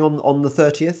know this thing on the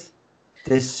 30th.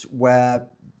 This where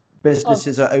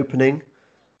businesses are opening.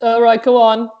 All right, go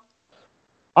on.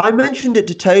 I mentioned it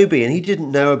to Toby, and he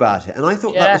didn't know about it, and I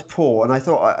thought that was poor. And I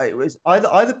thought it was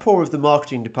either poor of the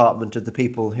marketing department of the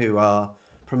people who are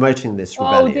promoting this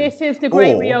rebellion. Oh, this is the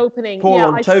great reopening. Poor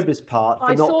on Toby's part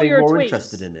for not being more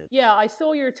interested in it. Yeah, I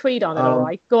saw your tweet on it. All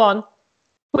right, go on.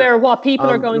 Where people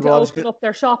are going to open up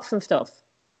their shops and stuff.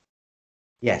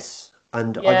 Yes,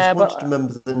 and I just wanted to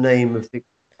remember the name of the.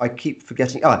 I keep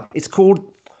forgetting. It's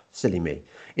called, silly me.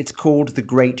 It's called The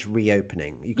Great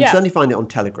Reopening. You can certainly find it on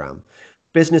Telegram.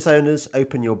 Business owners,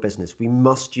 open your business. We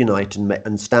must unite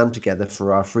and stand together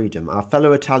for our freedom. Our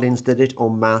fellow Italians did it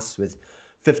en masse with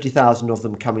 50,000 of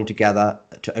them coming together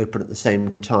to open at the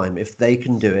same time. If they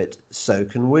can do it, so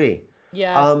can we.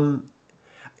 Yeah.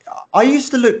 I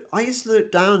used to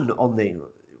look down on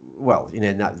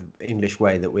in that English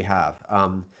way that we have.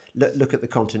 Look at the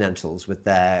Continentals with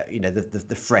their,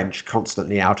 the French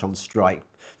constantly out on strike,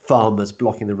 farmers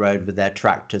blocking the road with their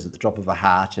tractors at the drop of a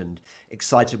hat, and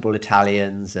excitable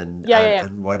Italians and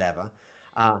whatever.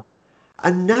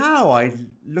 And now I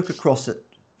look across at,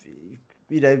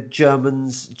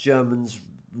 Germans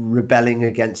rebelling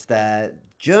against their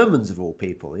Germans of all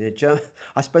people.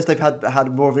 I suppose they've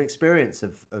had more of an experience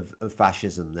of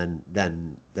fascism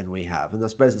than we have, and I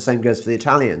suppose the same goes for the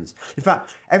Italians. In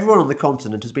fact, everyone on the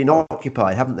continent has been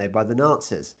occupied, haven't they, by the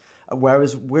Nazis?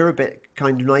 Whereas we're a bit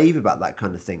kind of naive about that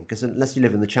kind of thing, because unless you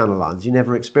live in the Channel Islands, you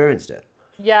never experienced it.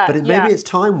 Yeah, but maybe it's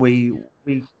time we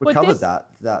recovered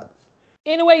that.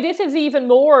 In a way, this is even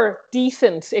more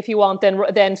decent, if you want,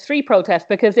 than street protests,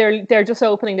 because they're just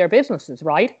opening their businesses,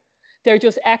 right? They're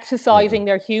just exercising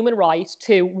their human right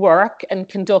to work and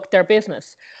conduct their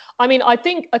business. I mean, I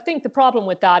think the problem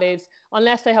with that is,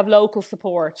 unless they have local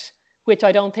support, which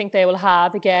I don't think they will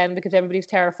have, again, because everybody's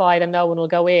terrified and no one will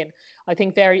go in. I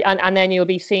think and then you'll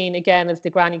be seen again as the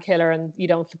granny killer and you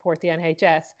don't support the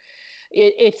NHS.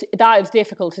 That is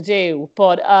difficult to do,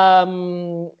 but I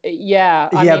mean,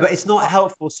 but it's not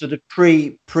helpful sort of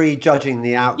prejudging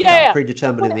the outcome,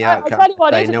 predetermining the outcome.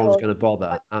 No one's going to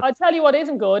bother. I'll tell you what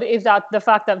isn't good is that the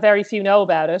fact that very few know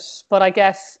about it. But I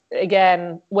guess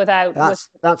again,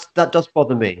 that does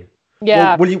bother me.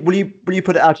 Yeah. Well, will you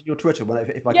put it out on your Twitter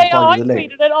if I can find the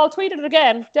link? I'll tweet it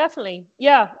again, definitely.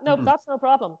 Yeah, no, that's no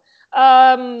problem.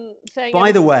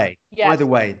 By the way,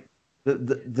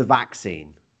 the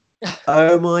vaccine.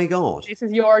 Oh my God! This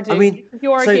is your gig. I mean, this is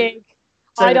your gig.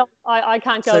 I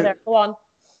can't go there. Go on.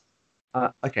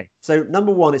 Okay. So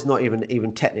number one, it's not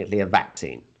even technically a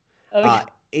vaccine. Because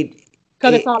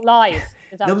it's not live.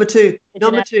 Number two,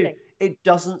 it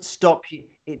doesn't stop you.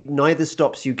 It neither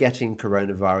stops you getting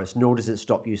coronavirus, nor does it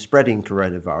stop you spreading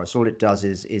coronavirus. All it does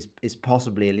is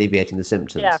possibly alleviating the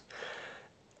symptoms. Yeah.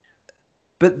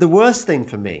 But the worst thing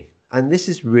for me, and this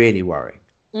is really worrying,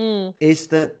 is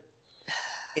that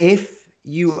if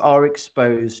you are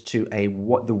exposed to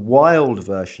the wild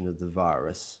version of the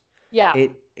virus, Yeah.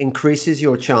 it increases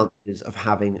your chances of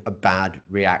having a bad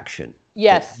reaction.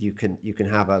 Yes. You can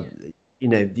have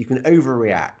you can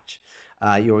overreact.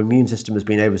 Your immune system has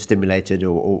been overstimulated,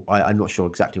 or I'm not sure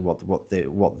exactly what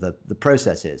the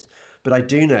process is, but I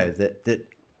do know that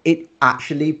it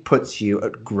actually puts you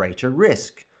at greater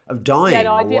risk of dying, Yeah,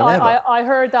 no, or whatever. I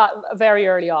heard that very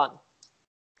early on.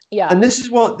 Yeah. And this is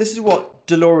what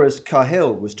Dolores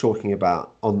Cahill was talking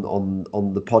about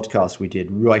on the podcast we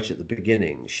did right at the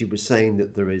beginning. She was saying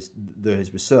that there is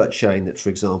research showing that, for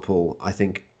example, I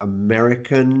think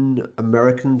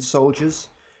American soldiers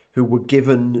who were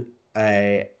given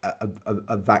a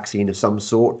vaccine of some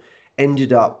sort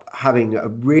ended up having a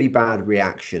really bad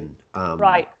reaction.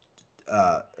 Right.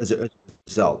 As a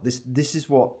result, this is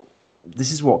what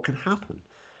can happen,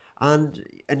 and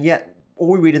yet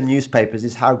all we read in the newspapers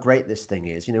is how great this thing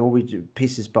is. All we do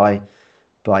pieces by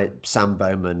Sam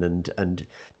Bowman and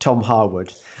Tom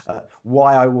Harwood.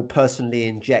 Why I will personally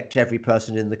inject every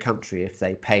person in the country if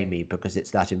they pay me because it's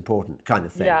that important, kind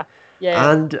of thing. Yeah.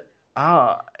 Yeah. And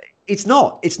it's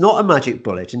not a magic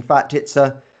bullet. In fact, it's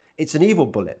an evil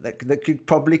bullet that could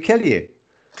probably kill you.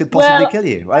 Could possibly kill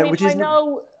you. Right? I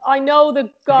know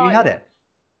the guy. Have you had it?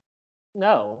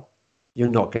 No. You're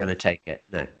not going to take it.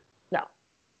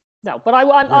 No, but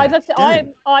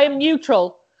I am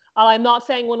neutral, and I'm not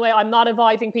saying one way. I'm not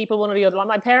advising people one or the other.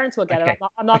 My parents will get it.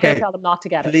 I'm not going to tell them not to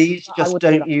get it. Please just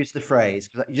don't use the phrase,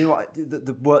 because you know what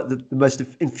the most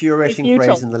infuriating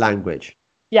phrase in the language.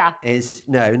 Yeah. Is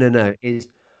I'm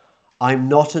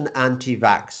not an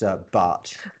anti-vaxxer,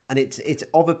 but, and it's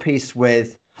of a piece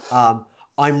with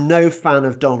I'm no fan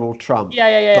of Donald Trump. Yeah.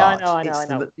 I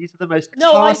know. These are the most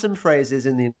tiresome phrases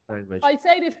in the language. I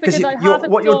say this because I haven't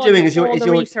done all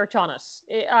the research on it,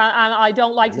 and I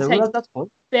don't like to take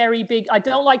very big. I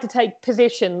don't like to take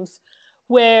positions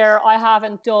where I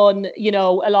haven't done,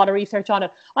 a lot of research on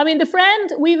it. I mean,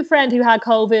 we have a friend who had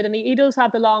COVID, and he does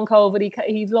have the long COVID.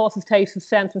 He's lost his taste, his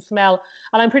sense, and smell,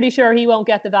 and I'm pretty sure he won't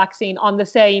get the vaccine on the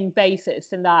same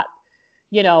basis in that.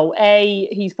 A,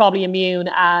 he's probably immune,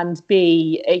 and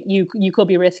B, you could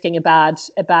be risking a bad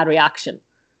reaction.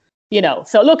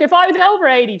 So look, if I was over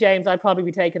 80, James, I'd probably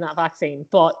be taking that vaccine.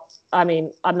 But I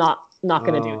mean, I'm not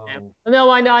going to do it now. No,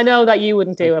 I know that you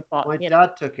wouldn't do it, but my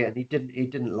dad took it, and he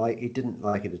didn't like it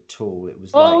at all. It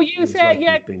was you said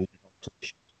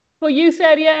Well, you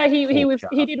said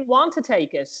he didn't want to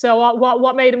take it. So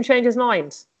what made him change his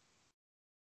mind?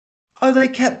 Oh, they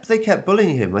kept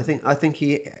bullying him. I think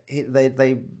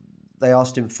they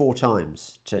asked him 4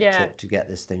 times to get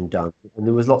this thing done, and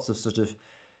there was lots of sort of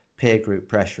peer group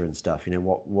pressure and stuff.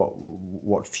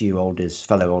 What few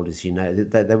fellow olders,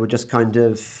 they were just kind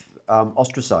of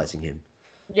ostracizing him.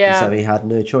 Yeah. And so he had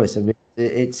no choice. I mean,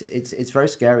 it's very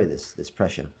scary, this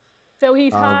pressure. So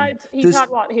he's had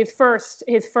what, his first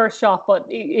shot, but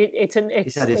he's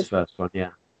had his first one,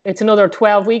 yeah. It's another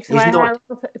 12 weeks.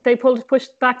 They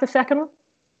pushed back the second one.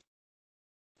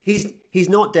 He's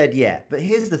not dead yet, but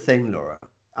here's the thing, Laura.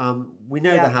 We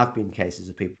know there have been cases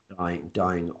of people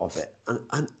dying of it,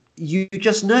 and you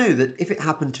just know that if it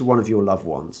happened to one of your loved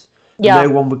ones, no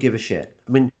one would give a shit.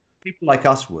 I mean, people like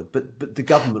us would, but the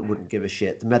government wouldn't give a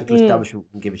shit. The medical establishment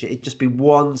wouldn't give a shit. It'd just be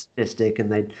one statistic,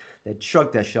 and they'd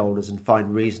shrug their shoulders and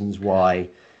find reasons why.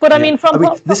 But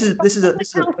this is a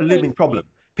looming problem.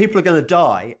 People are going to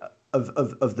die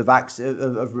of the vaccine,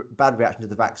 of bad reaction to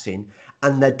the vaccine,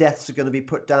 and their deaths are going to be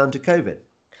put down to COVID.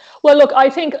 Well, look, I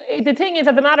think the thing is,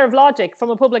 as a matter of logic, from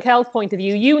a public health point of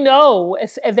view,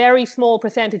 a very small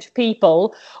percentage of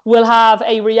people will have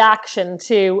a reaction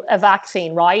to a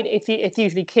vaccine, right? It's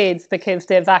usually kids, because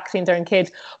the vaccines are in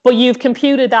kids, but you've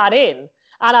computed that in.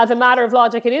 And as a matter of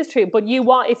logic, it is true. But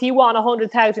if you want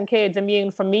 100,000 kids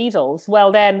immune from measles,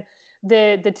 well, then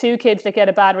the 2 kids that get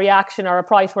a bad reaction are a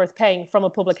price worth paying from a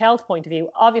public health point of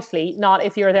view. Obviously, not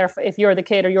if you're the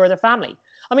kid or you're the family.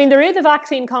 I mean, there is a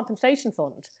vaccine compensation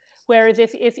fund, whereas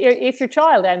if your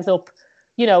child ends up,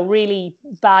 really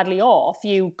badly off,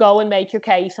 you go and make your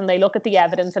case, and they look at the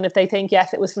evidence, and if they think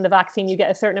yes, it was from the vaccine, you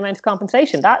get a certain amount of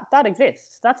compensation. That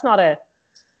exists. That's not a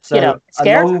scare.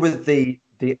 Along with the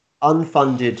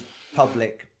unfunded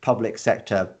public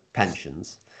sector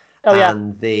pensions.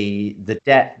 And the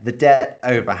debt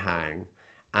overhang,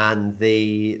 and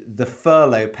the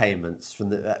furlough payments from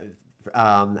the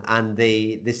and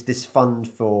this fund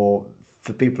for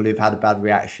people who've had a bad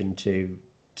reaction to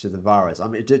the virus. I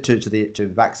mean, to the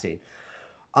vaccine.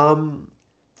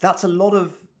 That's a lot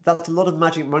of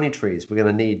magic money trees we're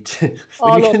going to need.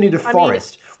 We're going to need a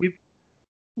forest.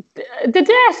 The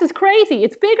debt is crazy.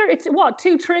 It's bigger. It's what,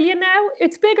 2 trillion now?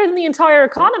 It's bigger than the entire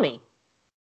economy.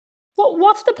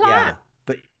 What's the plan?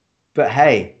 Yeah, but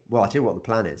hey, well, I tell you what the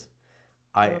plan is.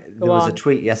 There was a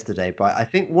tweet yesterday by I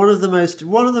think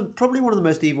probably one of the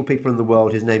most evil people in the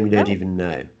world, whose name you don't even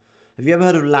know. Have you ever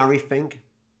heard of Larry Fink?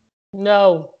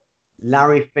 No.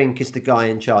 Larry Fink is the guy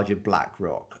in charge of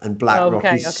BlackRock, and BlackRock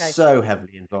is so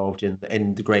heavily involved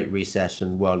in the Great Reset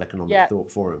and World Economic Thought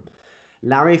Forum.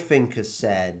 Larry Fink has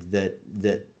said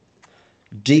that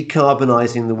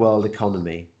decarbonizing the world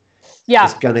economy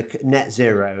is going to net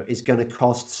zero is going to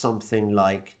cost something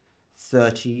like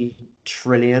 $30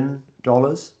 trillion.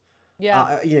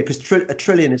 Yeah. Because a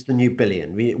trillion is the new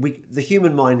billion. The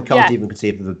human mind can't even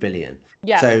conceive of a billion.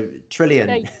 Yeah. So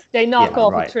trillion. They knock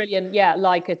off a trillion. Yeah,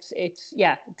 like it's it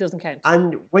doesn't count.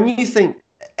 And when you think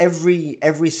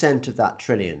every cent of that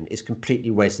trillion is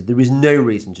completely wasted, there is no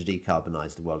reason to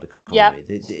decarbonize the world economy.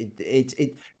 Yeah.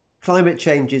 Climate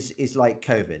change is like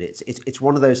COVID. It's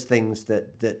one of those things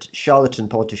that charlatan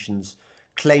politicians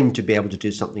claim to be able to do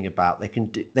something about. They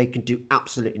can do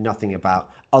absolutely nothing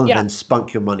about other than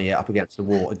spunk your money up against the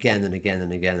wall again and again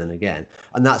and again and again.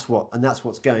 And that's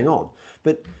what's going on.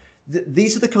 But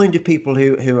these are the kind of people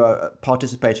who are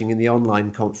participating in the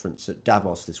online conference at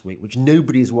Davos this week, which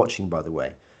nobody is watching, by the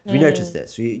way. Have you noticed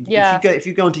this? If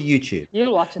you go onto YouTube,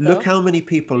 you'll watch it. Look how many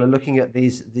people are looking at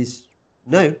these.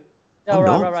 No, I'm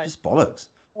not. It's just bollocks.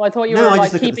 Well, I thought you were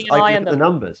keeping an eye on them. The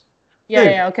numbers.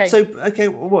 Okay. So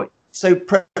what? So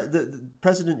the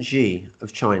President Xi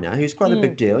of China, who's quite a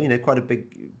big deal, quite a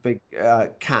big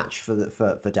catch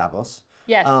for Davos,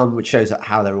 which shows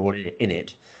how they're all in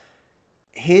it.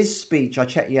 His speech, I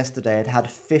checked yesterday,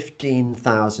 had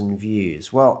 15,000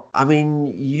 views. Well, I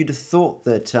mean, you'd have thought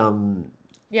that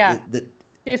that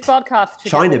his podcast,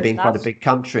 China being quite a big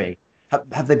country,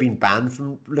 have they been banned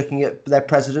from looking at their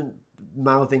president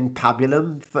mouthing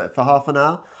pabulum for half an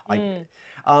hour?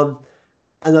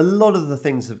 And a lot of the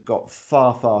things have got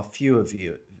far few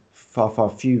views.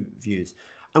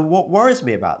 And what worries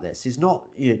me about this is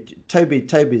not,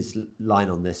 Toby's line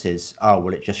on this is,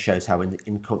 it just shows how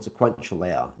inconsequential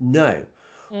they are. No,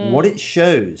 what it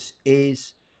shows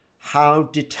is how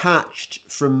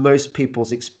detached from most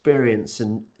people's experiences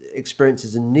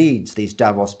and needs these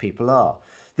Davos people are.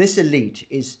 This elite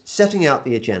is setting out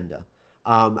the agenda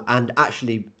and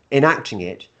actually enacting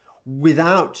it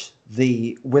without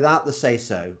the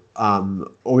say-so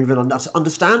or even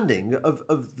understanding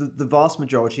of the vast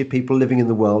majority of people living in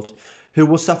the world who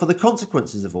will suffer the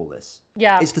consequences of all this.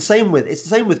 Yeah, it's the same with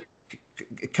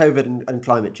COVID and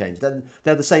climate change. They're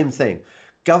the same thing.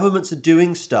 Governments are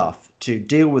doing stuff to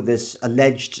deal with this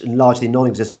alleged and largely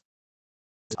non-existent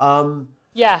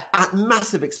at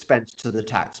massive expense to the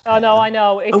taxpayer. Oh no, I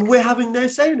know. And we're having no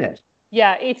say in it.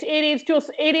 Yeah, it is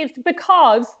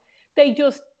because they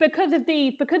just because of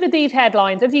these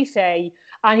headlines, as you say,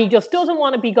 and he just doesn't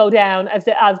want to go down as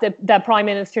the Prime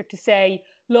Minister to say,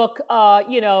 look,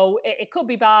 it could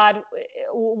be bad,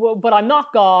 but I'm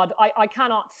not God. I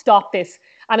cannot stop this.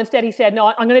 And instead he said,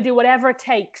 no, I'm going to do whatever it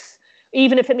takes,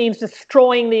 even if it means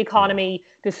destroying the economy,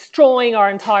 destroying our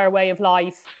entire way of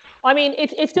life. I mean,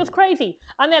 it's just crazy.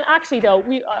 And then actually, though,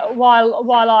 the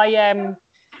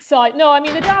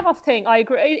Davos thing, I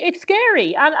agree. It's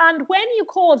scary. And when you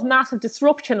cause massive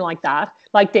disruption like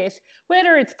this,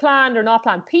 whether it's planned or not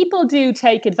planned, people do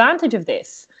take advantage of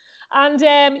this. And,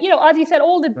 as you said,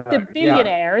 all the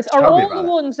billionaires are all the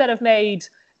ones that have made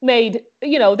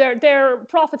their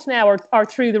profits now are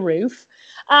through the roof.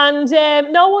 And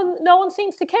no one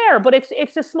seems to care. But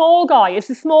it's a small guy. It's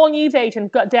a small news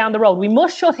agent down the road. We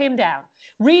must shut him down.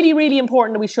 Really, really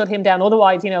important that we shut him down.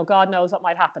 Otherwise, God knows what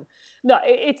might happen. No,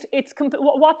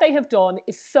 what they have done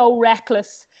is so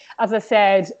reckless. As I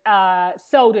said,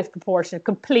 so disproportionate,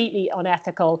 completely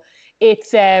unethical.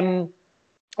 It's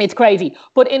crazy.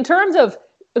 But in terms of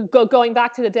going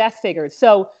back to the death figures,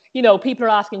 so people are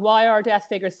asking, why are death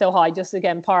figures so high? Just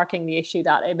again, parking the issue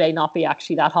that it may not be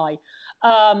actually that high.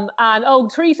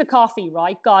 Teresa Coffey,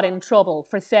 right, got in trouble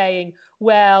for saying,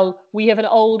 well, we have an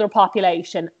older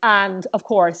population, and of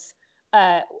course,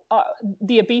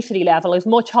 the obesity level is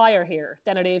much higher here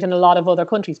than it is in a lot of other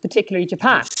countries, particularly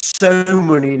Japan. So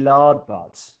many lard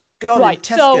buds. God, right,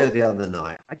 in Tesco the other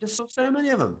night, I just saw so many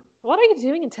of them. What are you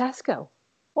doing in Tesco?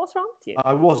 What's wrong with you?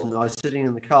 I wasn't. I was sitting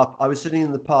in the car. I was sitting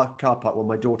in the car park when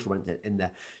my daughter went in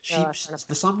there.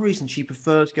 For some reason, she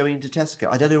prefers going into Tesco.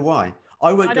 I don't know why.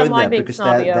 I won't go in there because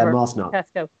they're mask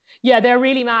nuts. Tesco. Yeah, they're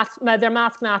really they're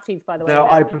mask Nazis, by the way. No,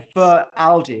 I prefer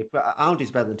Aldi, but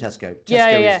Aldi's better than Tesco.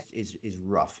 Tesco is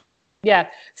rough. Yeah.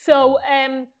 So,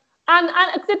 and And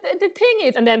the thing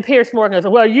is, and then Pierce Morgan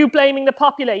goes, well, are you blaming the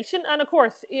population? And of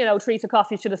course, Teresa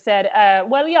Coffey should have said,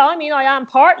 well, yeah, I mean, I am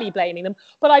partly blaming them.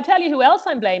 But I tell you who else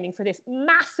I'm blaming for this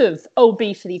massive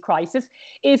obesity crisis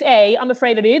is I'm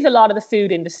afraid it is a lot of the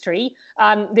food industry.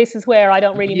 And this is where I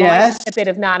don't really mind a bit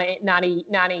of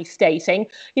nanny stating,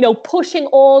 pushing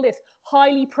all this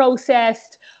highly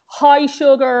processed, high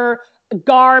sugar,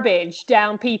 garbage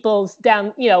down,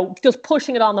 just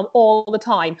pushing it on them all the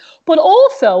time. But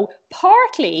also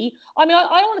partly, I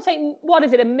don't want to say, what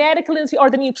is it, a medical industry or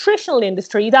the nutritional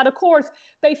industry that, of course,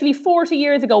 basically 40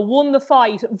 years ago won the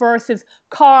fight versus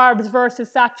carbs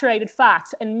versus saturated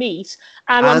fats and meat.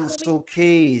 And Ansel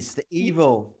Keys, the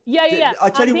evil. Yeah. I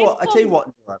tell you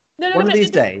what, one of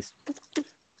these days.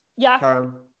 Yeah.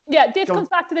 Karen, this comes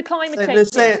back to the climate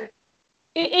change.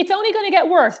 It's only going to get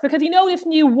worse because this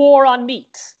new war on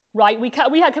meat, right? We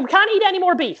can't eat any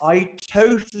more beef. I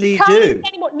totally do.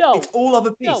 No, it's all of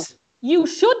a piece. No, you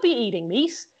should be eating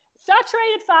meat.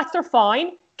 Saturated fats are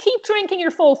fine. Keep drinking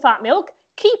your full fat milk.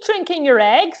 Keep drinking your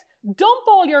eggs. Dump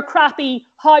all your crappy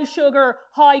high sugar,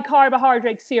 high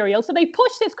carbohydrate cereal. So they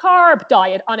push this carb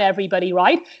diet on everybody,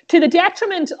 right? To the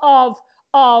detriment of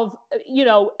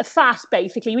fat,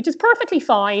 basically, which is perfectly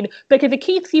fine because it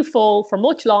keeps you full for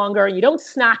much longer and you don't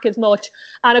snack as much.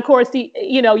 And of course,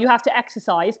 you have to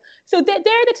exercise. So they're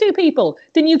the two people,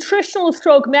 the nutritional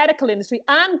stroke medical industry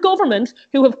and government,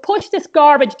 who have pushed this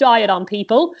garbage diet on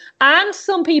people, and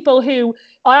some people who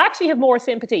I actually have more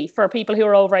sympathy for people who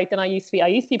are overweight than I used to be. I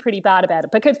used to be pretty bad about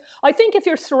it because I think if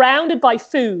you're surrounded by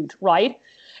food, right,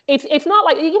 it's not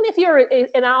like, even if you're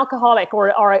an alcoholic or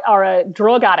a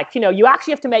drug addict, you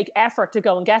actually have to make effort to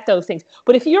go and get those things.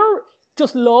 But if you're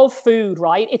just love food,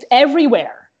 right, it's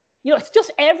everywhere. It's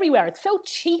just everywhere. It's so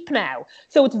cheap now.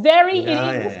 So it's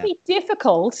it must be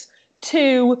difficult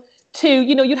to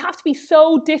you'd have to be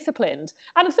so disciplined.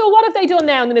 And so what have they done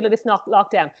now in the middle of this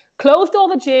lockdown? Closed all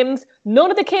the gyms. None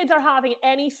of the kids are having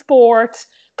any sport.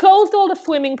 Closed all the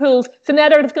swimming pools. So now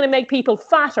they're just going to make people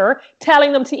fatter,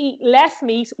 telling them to eat less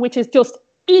meat, which is just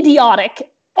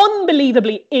idiotic,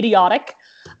 unbelievably idiotic.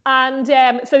 And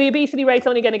so the obesity rate's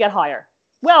only going to get higher.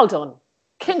 Well done.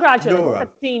 Congratulations. Laura,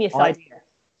 that's a genius idea.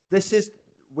 This is...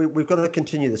 We've got to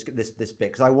continue this bit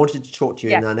because I wanted to talk to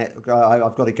you. And I've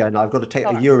got to go now. I've got to take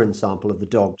a urine sample of the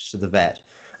dogs to the vet.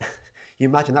 You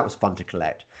imagine that was fun to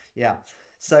collect. Yeah.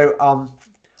 So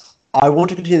I want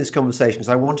to continue this conversation because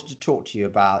I wanted to talk to you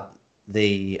about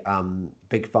the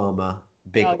big pharma,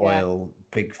 big oil,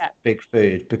 big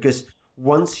food. Because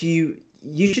once you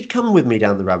should come with me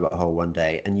down the rabbit hole one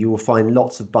day, and you will find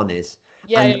lots of bunnies.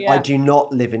 I do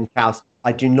not live in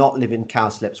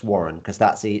Cowslips Warren because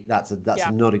that's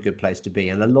not a good place to be,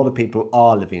 and a lot of people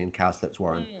are living in Cowslips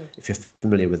Warren. If you're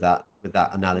familiar with that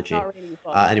analogy, really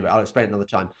anyway, I'll explain it another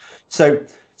time. So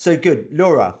good,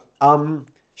 Laura.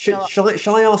 Shall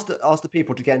I ask the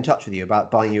people to get in touch with you about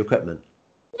buying your equipment?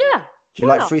 Yeah. Do you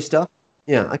like free stuff?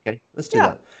 Yeah. Okay. Let's do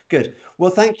that. Good.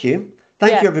 Well, thank you.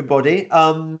 Thank you, everybody.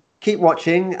 Keep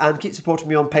watching and keep supporting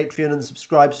me on Patreon and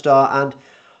Subscribestar, and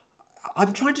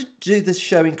I'm trying to do this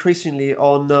show increasingly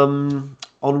on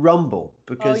Rumble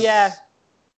because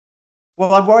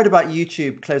well, I'm worried about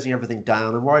YouTube closing everything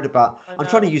down. I'm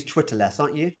trying to use Twitter less,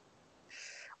 aren't you?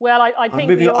 Well, I think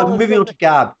I'm moving on to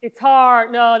Gab. It's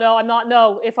hard. No, I'm not.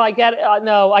 No, if I get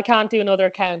no, I can't do another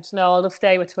account. No, I'll just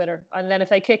stay with Twitter. And then if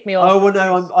they kick me off. Oh well,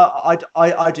 no,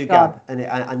 I do Gab,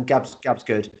 and Gab's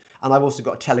good. And I've also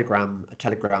got a Telegram,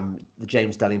 the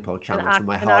James Dellingpole channel for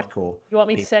my hardcore. You want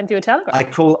me to send you a Telegram? I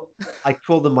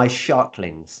call them my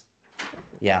sharklings.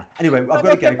 Yeah. Anyway, I've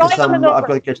got to go because I've got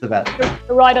to go to the vet.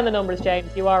 You're right on the numbers,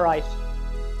 James. You are right.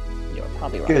 You're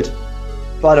probably right. Good.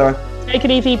 Bye, Laura. Take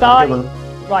it easy. Bye.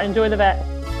 Right, enjoy the vet.